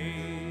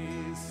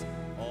grace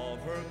of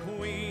her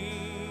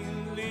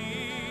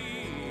queenly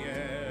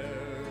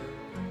air,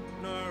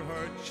 nor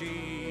her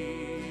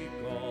cheek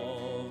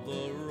of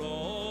the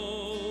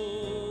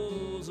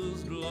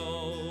roses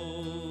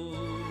glow,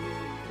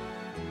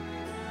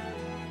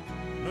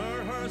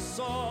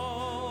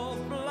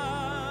 soft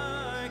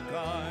black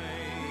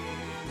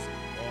eyes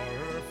or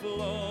her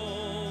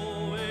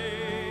flowing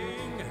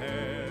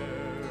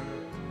hair,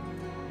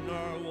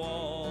 nor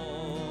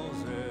was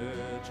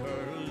it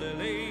her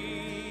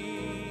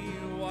lily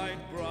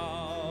white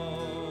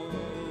brow.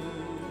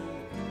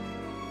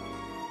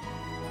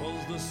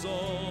 'Twas the soul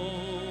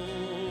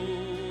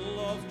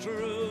of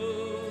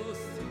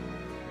truth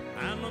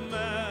and the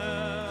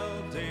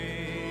melting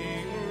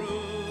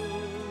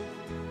root,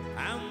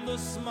 and the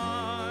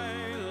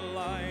smile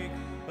like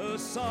a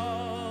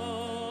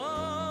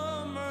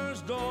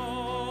summer's dawn,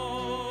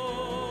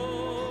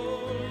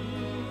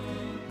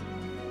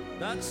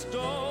 that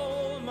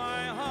stole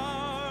my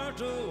heart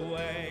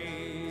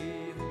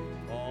away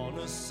on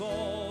a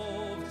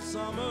soft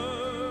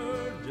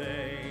summer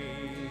day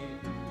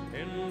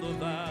in the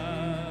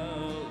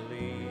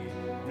valley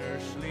near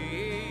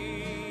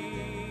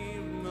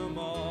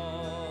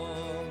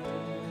Sleevnamon.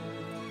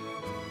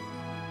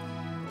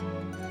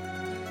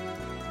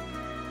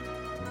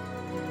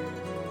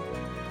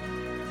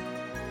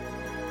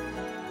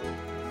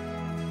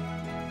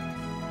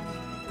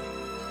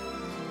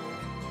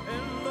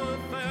 In the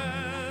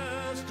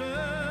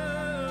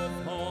festive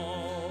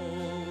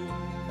hall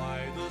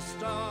by the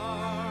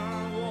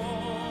star-washed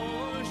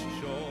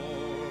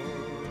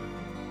shore,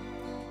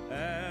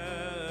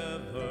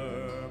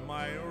 ever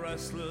my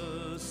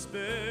restless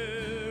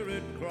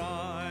spirit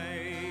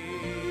cries,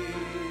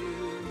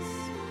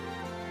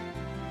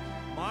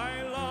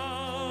 my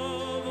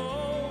love,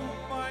 oh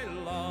my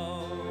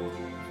love,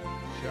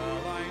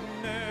 shall I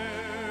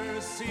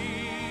ne'er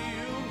see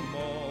you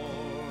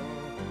more,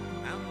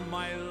 and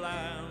my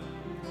land,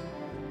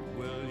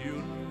 will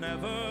you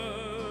never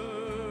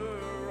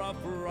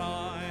uprise?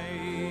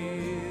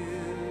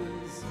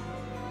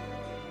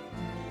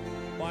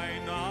 By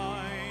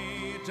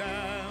night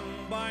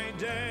and by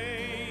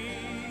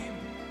day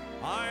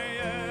I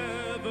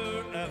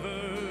ever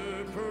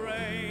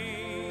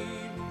pray,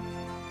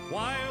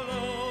 while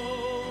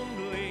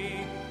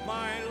only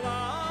my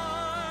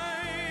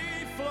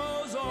life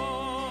flows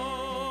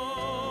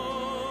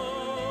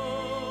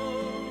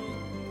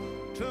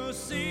on, to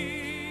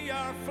see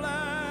our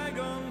flag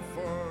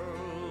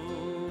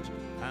unfurled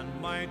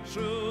and my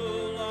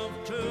true love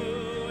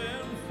to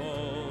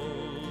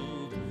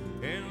enfold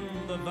in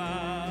the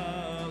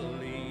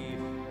valley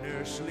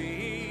near Sleevnamon.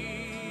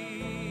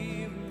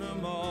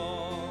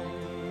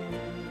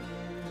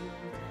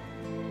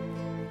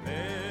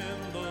 In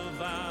the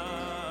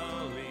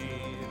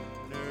valley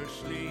near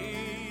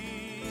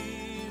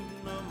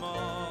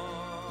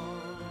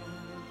Sleevnamon.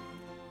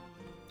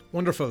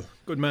 Wonderful.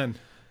 Good man.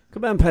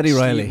 Good man, Paddy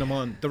Riley.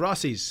 Sleevnamon. The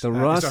Rossies. The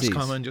That's Rossies.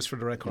 common, just for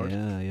the record.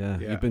 Yeah.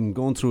 You've been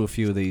going through a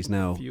few of these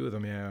now. A few of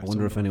them, yeah. I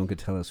wonder if anyone could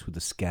tell us who the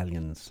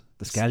scallion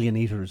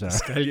eaters are.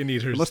 Scallion They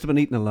eaters. must have been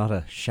eating a lot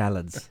of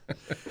shallots.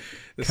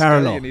 The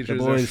Carlow, scallion the eaters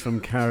boys are from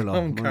Carlow.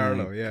 from My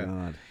Carlow, yeah.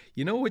 God.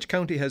 You know which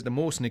county has the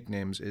most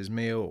nicknames is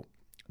Mayo.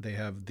 They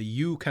have the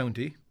U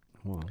County,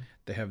 Wow.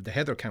 they have the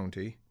Heather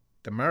County,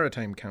 the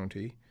Maritime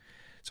County,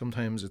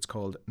 sometimes it's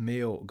called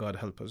Mayo, God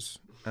help us,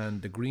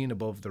 and the green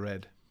above the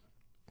red.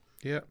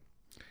 Yeah.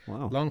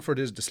 Wow. Longford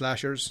is the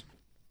Slashers,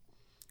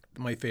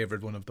 my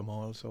favourite one of them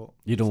all. So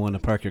You don't want to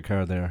park your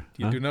car there.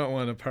 you huh? do not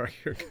want to park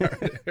your car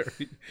there.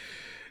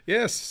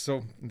 Yes,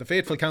 so the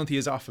faithful county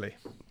is Offaly.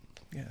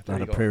 Yeah, A there lot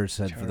you of go. prayers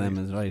said for them,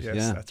 is right. Yes,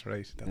 yeah. that's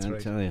right. That's I'll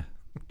right. tell you.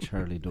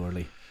 Charlie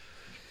Dorley.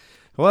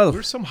 Well,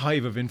 We're some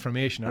hive of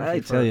information, aren't we? I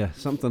tell you,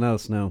 something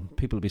else now.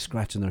 People will be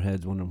scratching their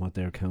heads wondering what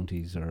their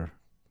counties or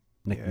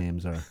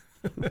nicknames are.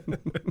 Towns,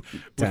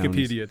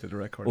 Wikipedia to the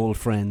record. old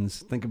friends.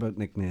 Think about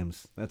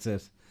nicknames. That's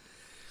it.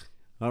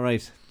 All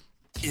right.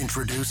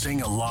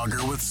 Introducing a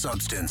lager with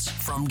substance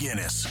from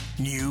Guinness.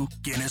 New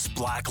Guinness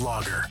Black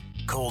Lager.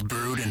 Cold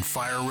brewed and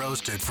fire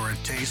roasted for a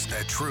taste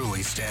that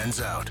truly stands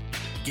out.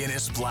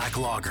 Guinness Black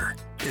Lager.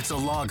 It's a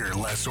lager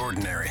less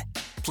ordinary.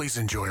 Please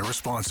enjoy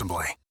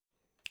responsibly.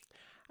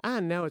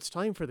 And now it's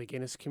time for the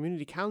Guinness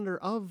Community Calendar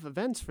of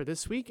events for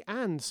this week,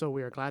 and so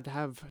we are glad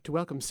to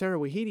welcome Sarah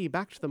Wahidi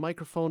back to the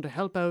microphone to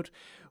help out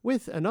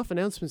with enough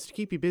announcements to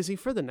keep you busy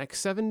for the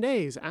next 7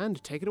 days.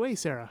 And take it away,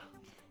 Sarah.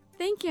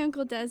 Thank you,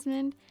 Uncle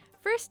Desmond.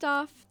 First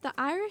off, the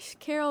Irish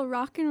Carol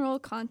Rock and Roll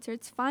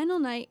Concert's final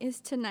night is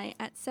tonight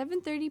at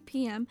 7:30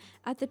 p.m.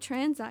 at the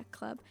Transact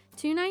Club,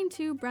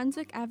 292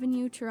 Brunswick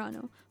Avenue,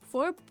 Toronto,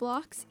 4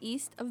 blocks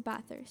east of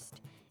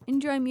Bathurst.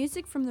 Enjoy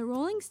music from the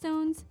Rolling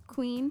Stones,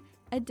 Queen,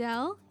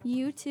 Adele,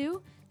 U2,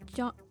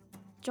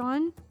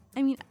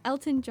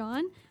 Elton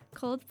John,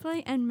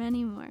 Coldplay, and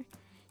many more.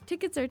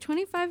 Tickets are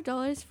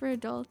 $25 for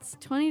adults,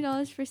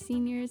 $20 for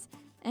seniors,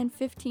 and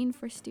 $15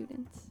 for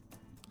students.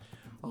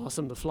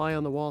 Awesome. The Fly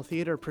on the Wall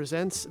Theatre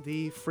presents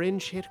the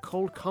fringe hit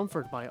Cold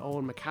Comfort by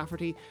Owen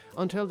McCafferty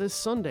until this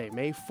Sunday,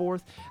 May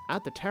 4th,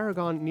 at the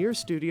Tarragon near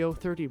Studio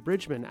 30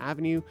 Bridgman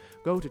Avenue.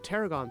 Go to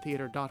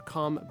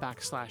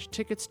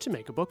tarragontheatre.com/tickets to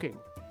make a booking.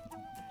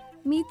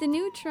 Meet the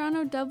new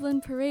Toronto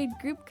Dublin Parade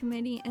Group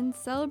Committee and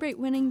celebrate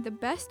winning the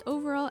best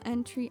overall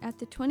entry at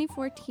the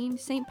 2014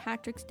 St.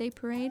 Patrick's Day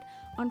Parade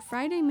on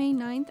Friday, May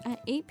 9th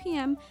at 8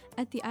 p.m.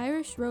 at the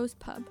Irish Rose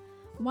Pub,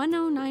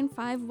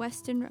 1095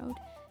 Weston Road.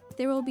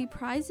 There will be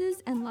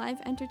prizes and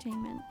live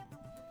entertainment.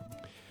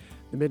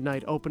 The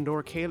Midnight Open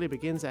Door Ceilidh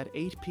begins at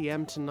 8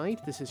 p.m. tonight.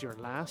 This is your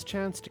last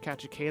chance to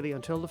catch a Ceilidh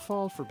until the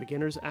fall for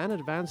beginners and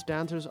advanced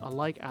dancers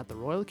alike at the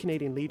Royal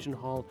Canadian Legion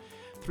Hall,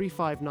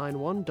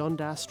 3591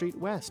 Dundas Street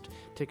West.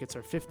 Tickets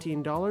are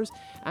 $15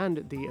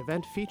 and the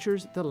event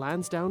features the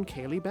Lansdowne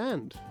Ceilidh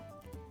Band.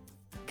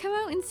 Come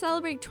out and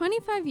celebrate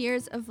 25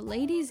 years of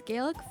ladies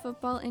Gaelic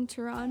football in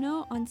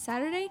Toronto on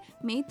Saturday,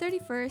 May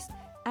 31st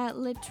at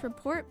Le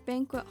Treport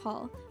Banquet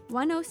Hall,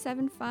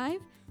 1075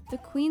 the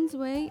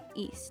Queensway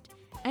East.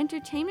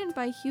 Entertainment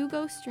by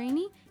Hugo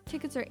Straney.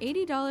 Tickets are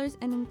 $80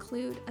 and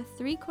include a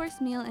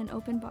 3-course meal and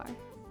open bar.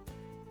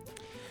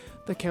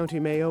 The County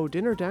Mayo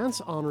Dinner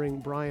Dance honouring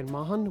Brian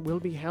Mahan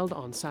will be held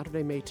on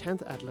Saturday, May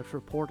 10th at Le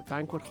Treport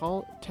Banquet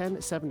Hall,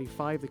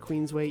 1075 the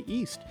Queensway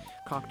East.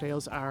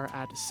 Cocktails are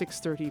at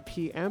 6:30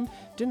 p.m,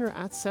 dinner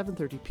at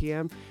 7:30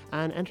 p.m,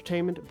 and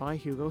entertainment by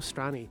Hugo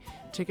Straney.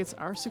 Tickets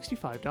are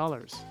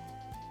 $65.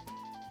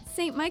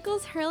 St.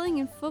 Michael's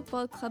Hurling and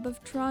Football Club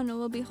of Toronto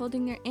will be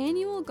holding their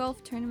annual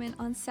golf tournament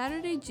on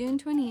Saturday, June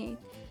 28th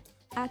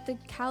at the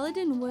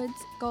Caledon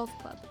Woods Golf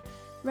Club.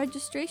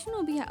 Registration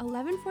will be at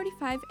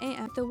 11:45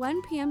 a.m. the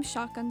 1 p.m.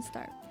 shotgun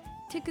start.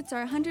 Tickets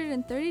are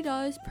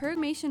 $130 per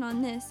information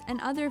on this and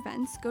other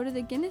events. Go to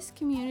the Guinness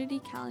Community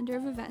Calendar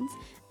of Events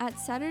at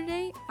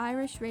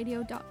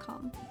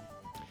SaturdayIrishRadio.com.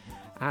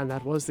 And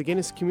that was the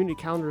Guinness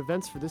Community Calendar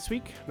events for this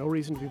week. No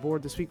reason to be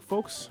bored this week,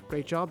 folks.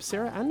 Great job,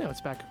 Sarah. And now it's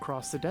back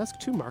across the desk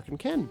to Mark and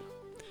Ken.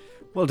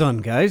 Well done,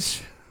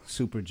 guys.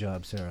 Super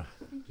job, Sarah.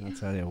 I'll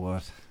tell you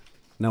what.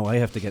 Now I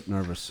have to get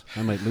nervous.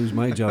 I might lose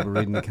my job of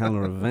reading the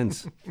calendar of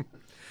events.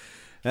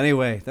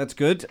 Anyway, that's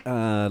good.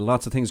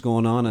 Lots of things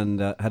going on, and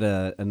had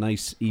a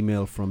nice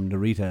email from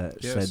Narita.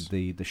 Yes. Said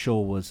the show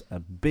was a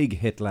big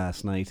hit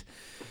last night.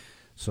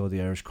 So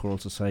the Irish Choral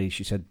Society,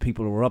 she said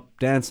people were up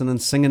dancing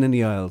and singing in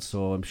the aisles.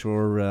 So I'm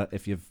sure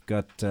if you've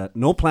got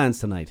no plans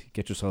tonight,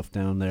 get yourself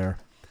down there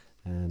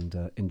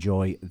and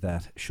enjoy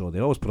that show. They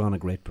always put on a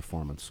great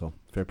performance, so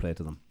fair play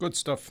to them. Good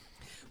stuff.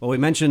 Well, we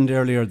mentioned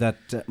earlier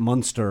that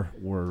Munster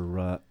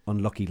were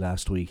unlucky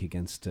last week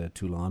against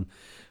Toulon.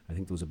 I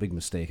think there was a big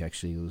mistake,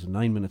 actually. There was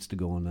 9 minutes to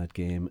go in that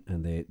game,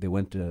 and they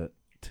went to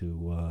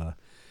a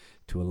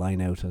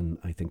line out, and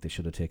I think they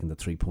should have taken the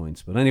 3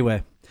 points. But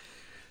anyway,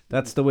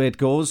 that's the way it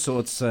goes. So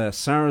it's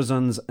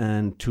Saracens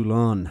and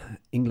Toulon,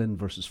 England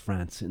versus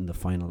France in the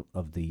final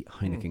of the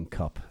Heineken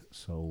Cup.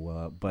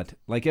 So, but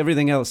like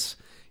everything else,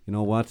 you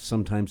know what?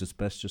 Sometimes it's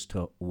best just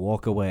to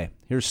walk away.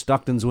 Here's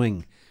Stockton's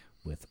Wing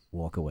with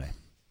Walk Away.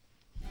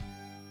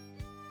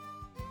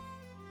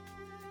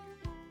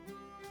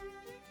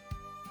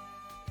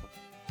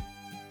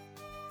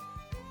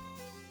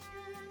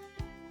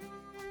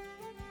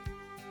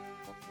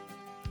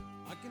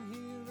 I can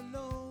hear a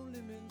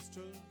lonely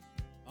minstrel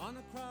on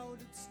a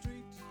crowded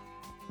street.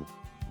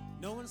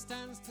 No one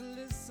stands to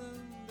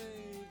listen,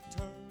 they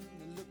turn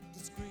and look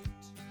discreet.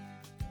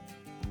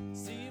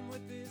 See him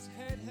with his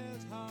head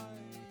held high,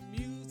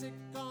 music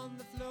on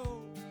the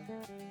floor.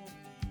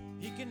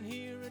 He can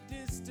hear a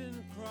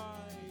distant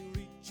cry,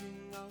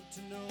 reaching out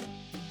to know.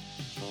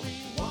 We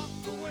walk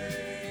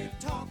away,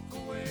 talk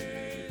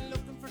away,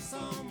 looking for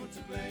someone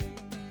to blame.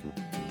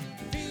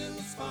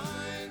 Feeling's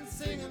fine,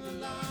 singing a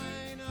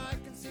line, I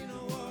can see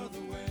no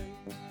other way.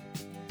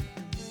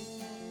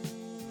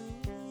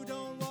 Ooh,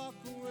 don't walk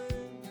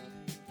away.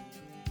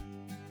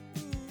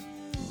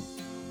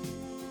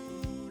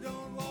 Ooh,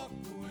 don't walk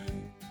away.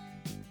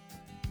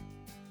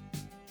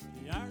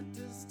 The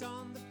artist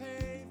on the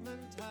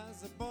pavement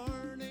has a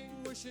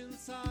burning wish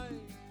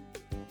inside.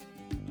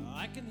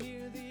 I can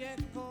hear the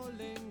echo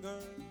linger,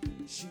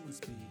 she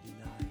must be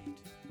denied.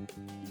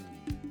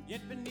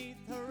 Yet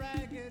beneath her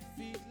ragged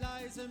feet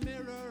lies a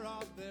mirror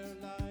of their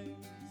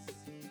lives.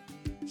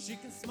 She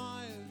can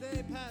smile,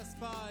 they pass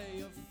by,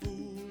 a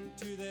fool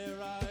to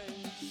their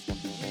eyes.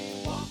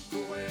 We walk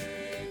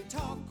away,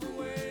 talk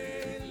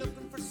away,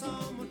 looking for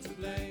someone to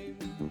blame.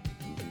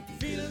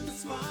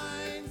 Feeling's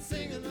fine,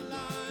 singing a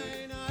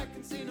line, I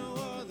can see no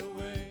other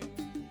way.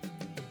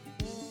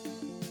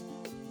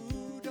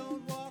 Ooh,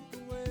 don't walk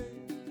away.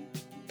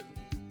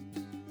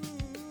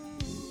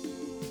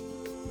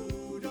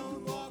 Ooh,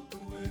 don't walk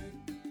away.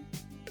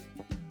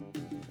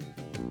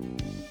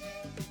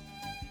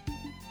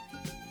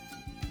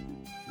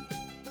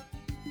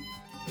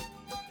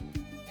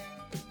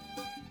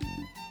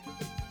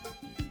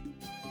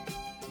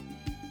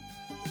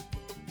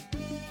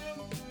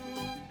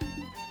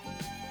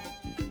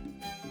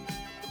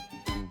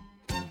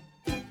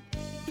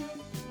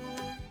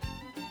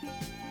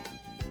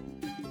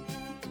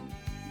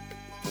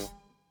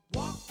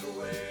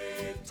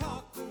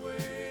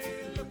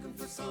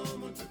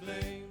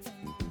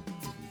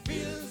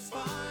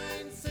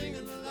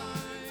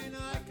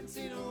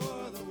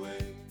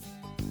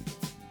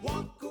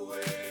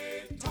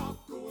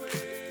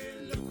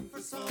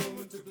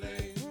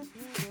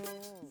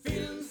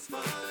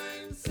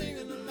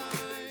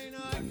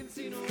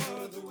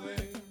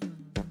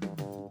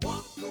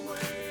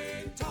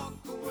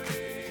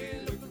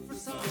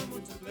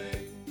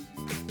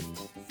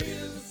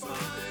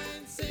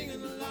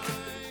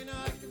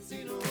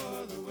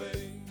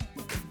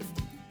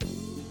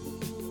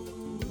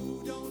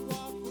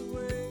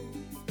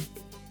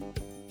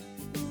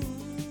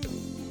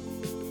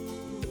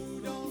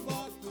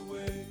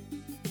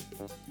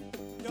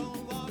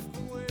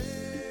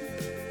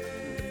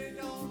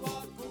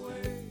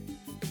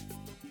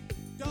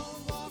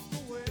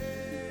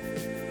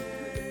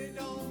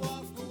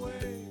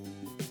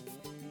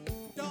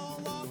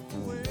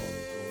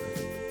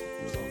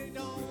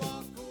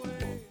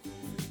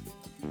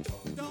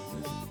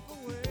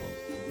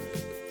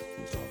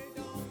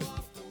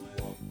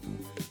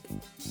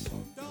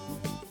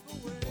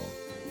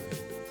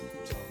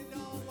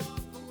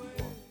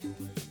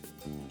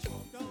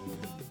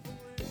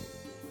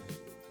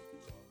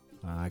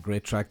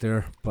 Great track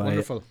there by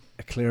Wonderful.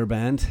 a Clare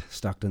band,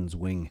 Stockton's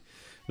Wing.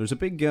 There's a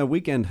big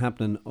weekend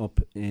happening up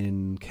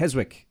in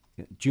Keswick,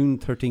 June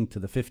 13th to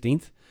the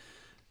 15th.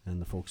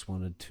 And the folks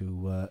wanted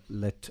to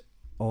let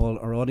all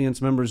our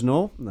audience members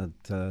know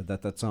that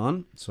that's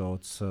on. So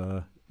it's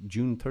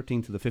June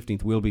 13th to the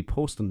 15th. We'll be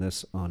posting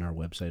this on our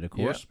website, of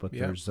course.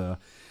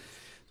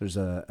 There's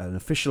an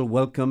official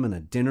welcome and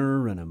a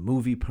dinner and a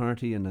movie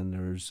party, and then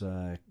there's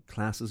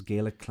classes,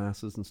 Gaelic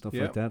classes and stuff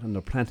like that. And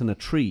they're planting a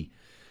tree,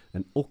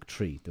 an oak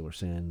tree. They were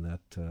saying that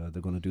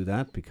they're going to do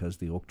that because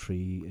the oak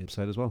tree is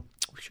outside as well.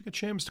 We should get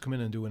Seamus to come in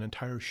and do an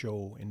entire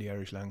show in the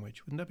Irish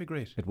language. Wouldn't that be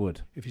great? It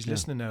would. If he's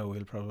listening now,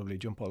 he'll probably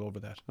jump all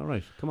over that. All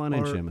right, come on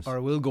in, Seamus. Or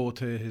we'll go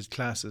to his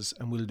classes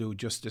and we'll do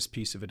just this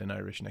piece of it in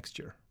Irish next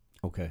year.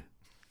 Okay.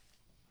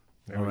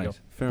 All right,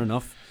 fair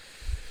enough.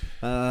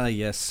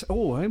 Yes.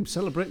 Oh, I'm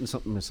celebrating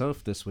something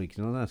myself this week.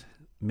 You know that?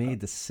 May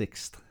the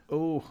 6th.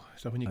 Oh,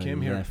 is that when you came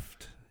I here?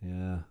 left.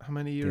 Yeah. How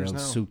many years the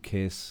now? old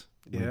suitcase.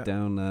 Went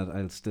down that.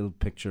 I'll still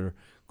picture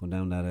going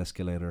down that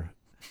escalator,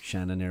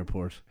 Shannon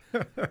Airport,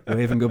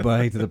 waving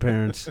goodbye to the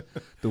parents.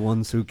 The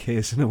one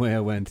suitcase, and away I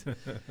went.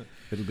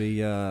 It'll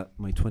be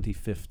my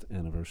 25th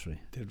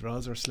anniversary. Did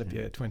Roser slip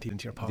you 20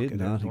 into your pocket?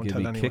 Did not. He gave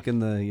me kicking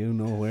the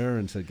you-know-where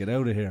and said, get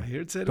out of here. I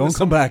heard said don't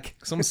come back.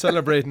 Some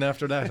celebrating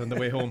after that on the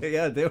way home.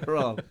 Yeah, they were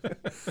all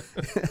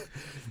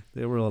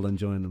they were all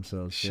enjoying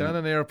themselves.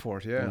 Shannon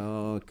Airport, yeah.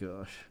 Oh,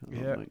 gosh.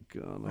 Oh, my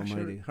God almighty.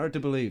 Sure. Hard to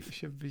believe.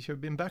 You should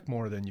have been back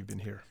more than you've been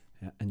here.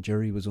 Yeah, and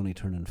Jerry was only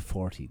turning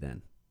 40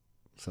 then.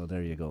 So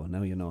there you go.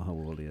 Now you know how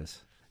old he is.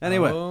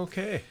 Anyway.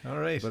 Okay, all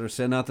right. Better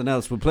say nothing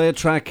else. We'll play a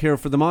track here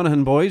for the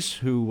Monaghan boys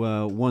who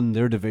won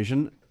their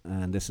division,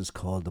 and this is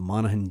called the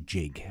Monaghan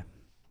Jig.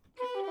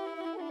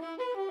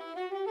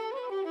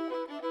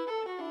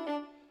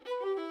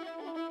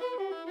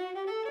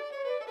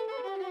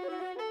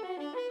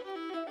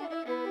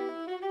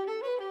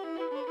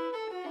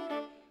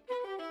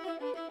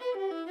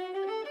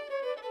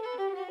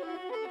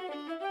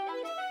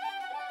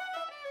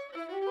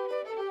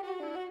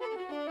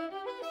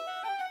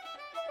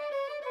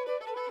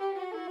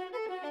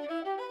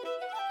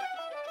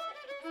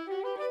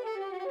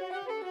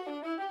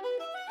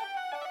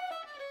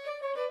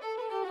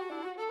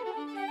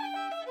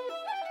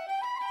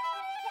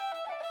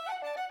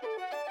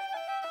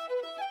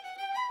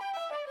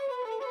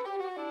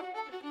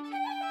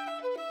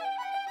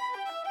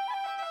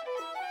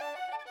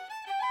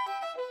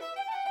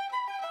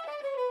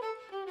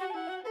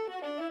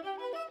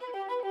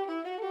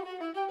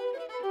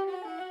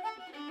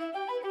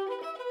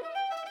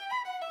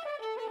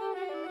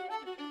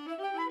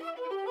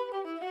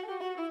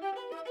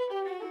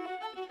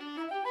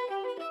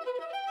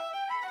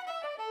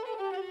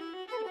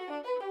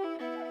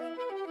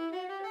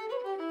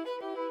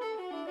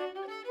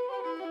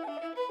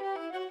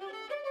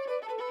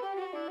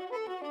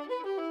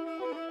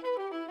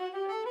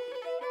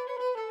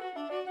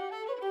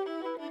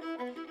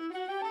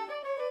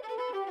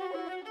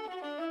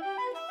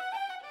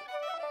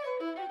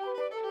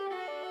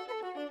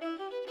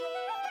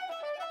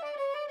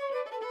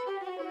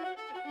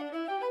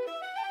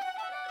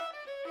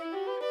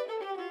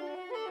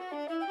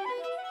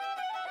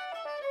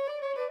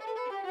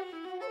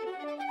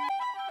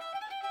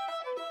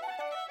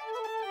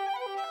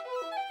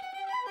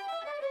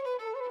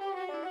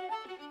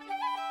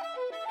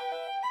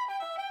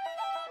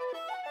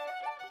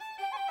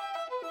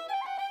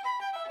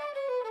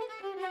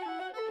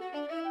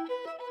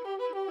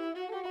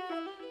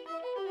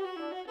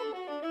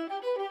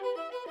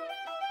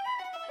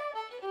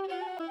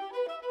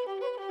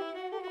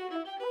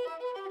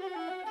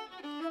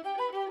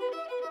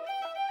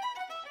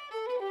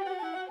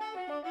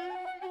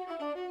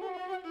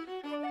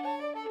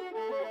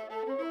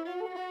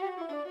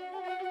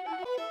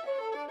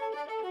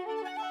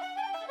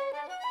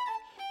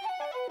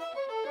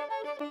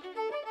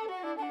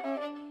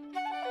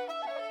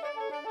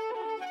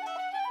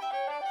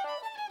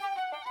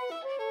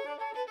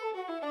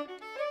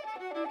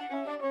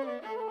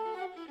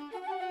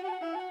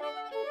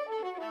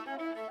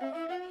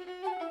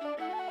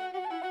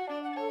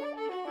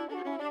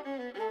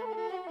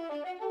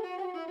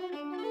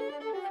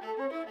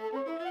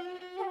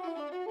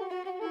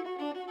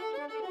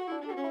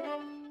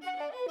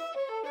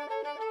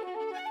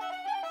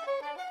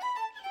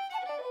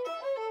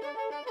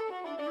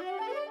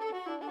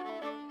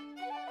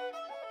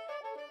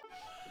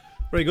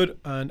 Very good.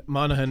 And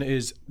Monaghan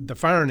is the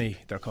Farney,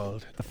 they're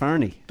called. The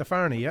Farney. The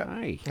Farney, yeah.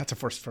 Aye. That's a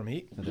first for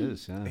me. It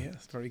is, yeah. Yeah,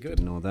 it's very good.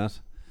 Didn't know that.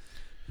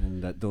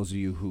 And that those of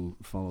you who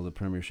follow the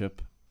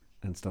Premiership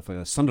and stuff like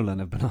that,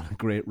 Sunderland have been on a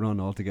great run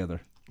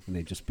altogether. And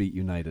they just beat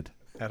United.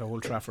 At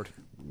Old Trafford.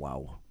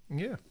 Wow.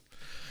 Yeah.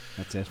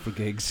 That's it for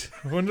gigs.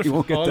 Wonderful. You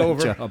won't get all that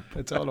over. job.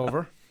 It's all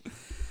over.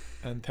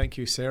 And thank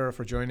you, Sarah,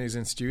 for joining us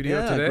in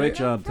studio today. Great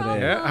job today.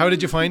 Yeah. How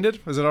did you find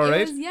it? Was it all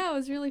right? It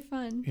was really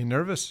fun. You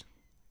nervous?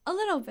 A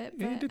little bit,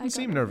 but You I didn't got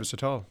seem it. nervous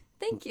at all.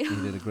 Thank you.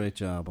 You did a great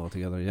job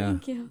altogether, yeah.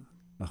 Thank you.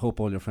 I hope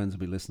all your friends will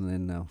be listening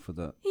in now for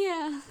the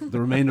The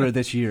remainder of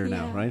this year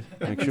now, Yeah. right?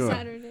 Make Every sure.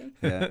 Saturday.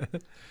 Yeah.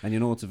 And you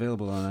know it's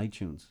available on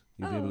iTunes.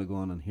 You'll be able to go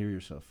on and hear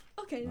yourself.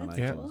 Okay, on that's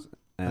Yeah. cool.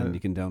 And you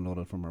can download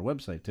it from our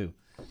website too,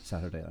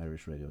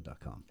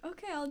 SaturdayIrishRadio.com.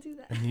 Okay, I'll do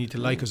that. And you need to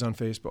like us on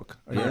Facebook.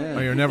 Or Yeah.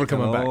 you're never Tell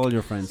coming back. all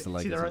your friends to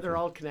like See, us. they're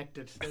all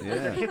connected.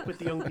 They're hip with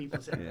the young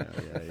people. So.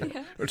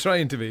 Yeah. We're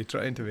trying to be.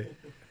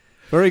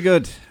 Very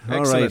good. All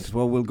Excellent. right.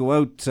 Well, we'll go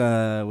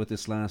out with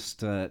this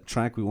last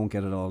track. We won't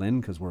get it all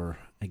in because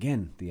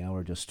the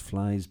hour just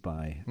flies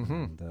by.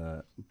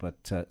 And, but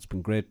it's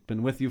been great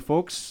being with you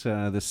folks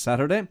this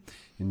Saturday.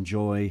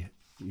 Enjoy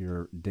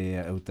your day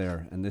out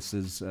there. And this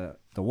is the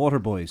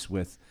Waterboys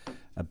with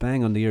A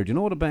Bang on the Ear. Do you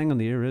know what a bang on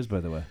the ear is, by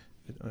the way?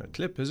 A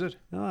clip, is it?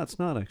 No, it's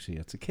not actually.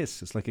 It's a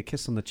kiss. It's like a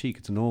kiss on the cheek.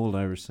 It's an old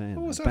Irish saying.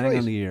 Oh, is a that bang right?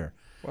 on the ear.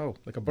 Wow,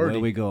 like a birdie.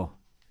 There we go.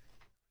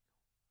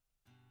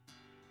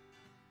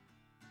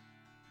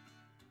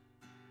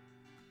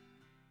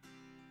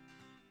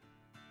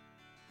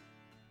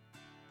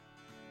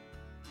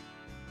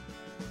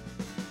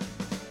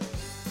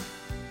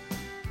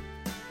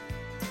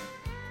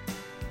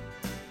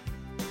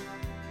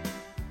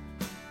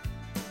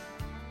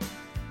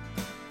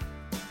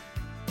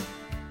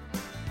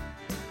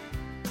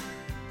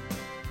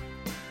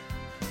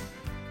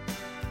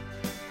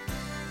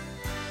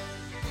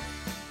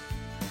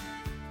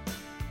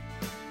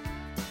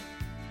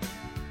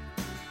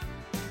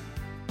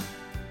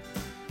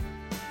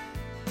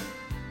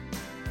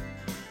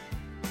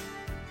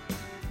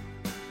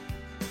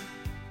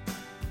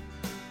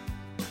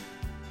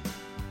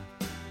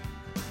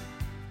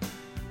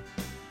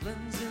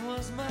 Lindsay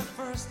was my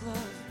first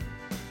love.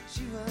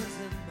 She was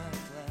in my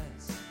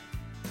class.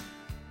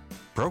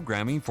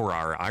 Programming for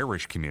our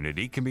Irish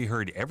community can be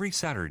heard every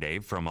Saturday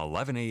from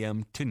 11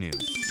 a.m. to noon.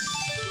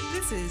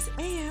 This is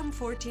AM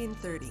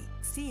 1430,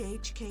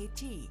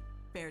 CHKT,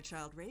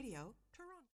 Fairchild Radio.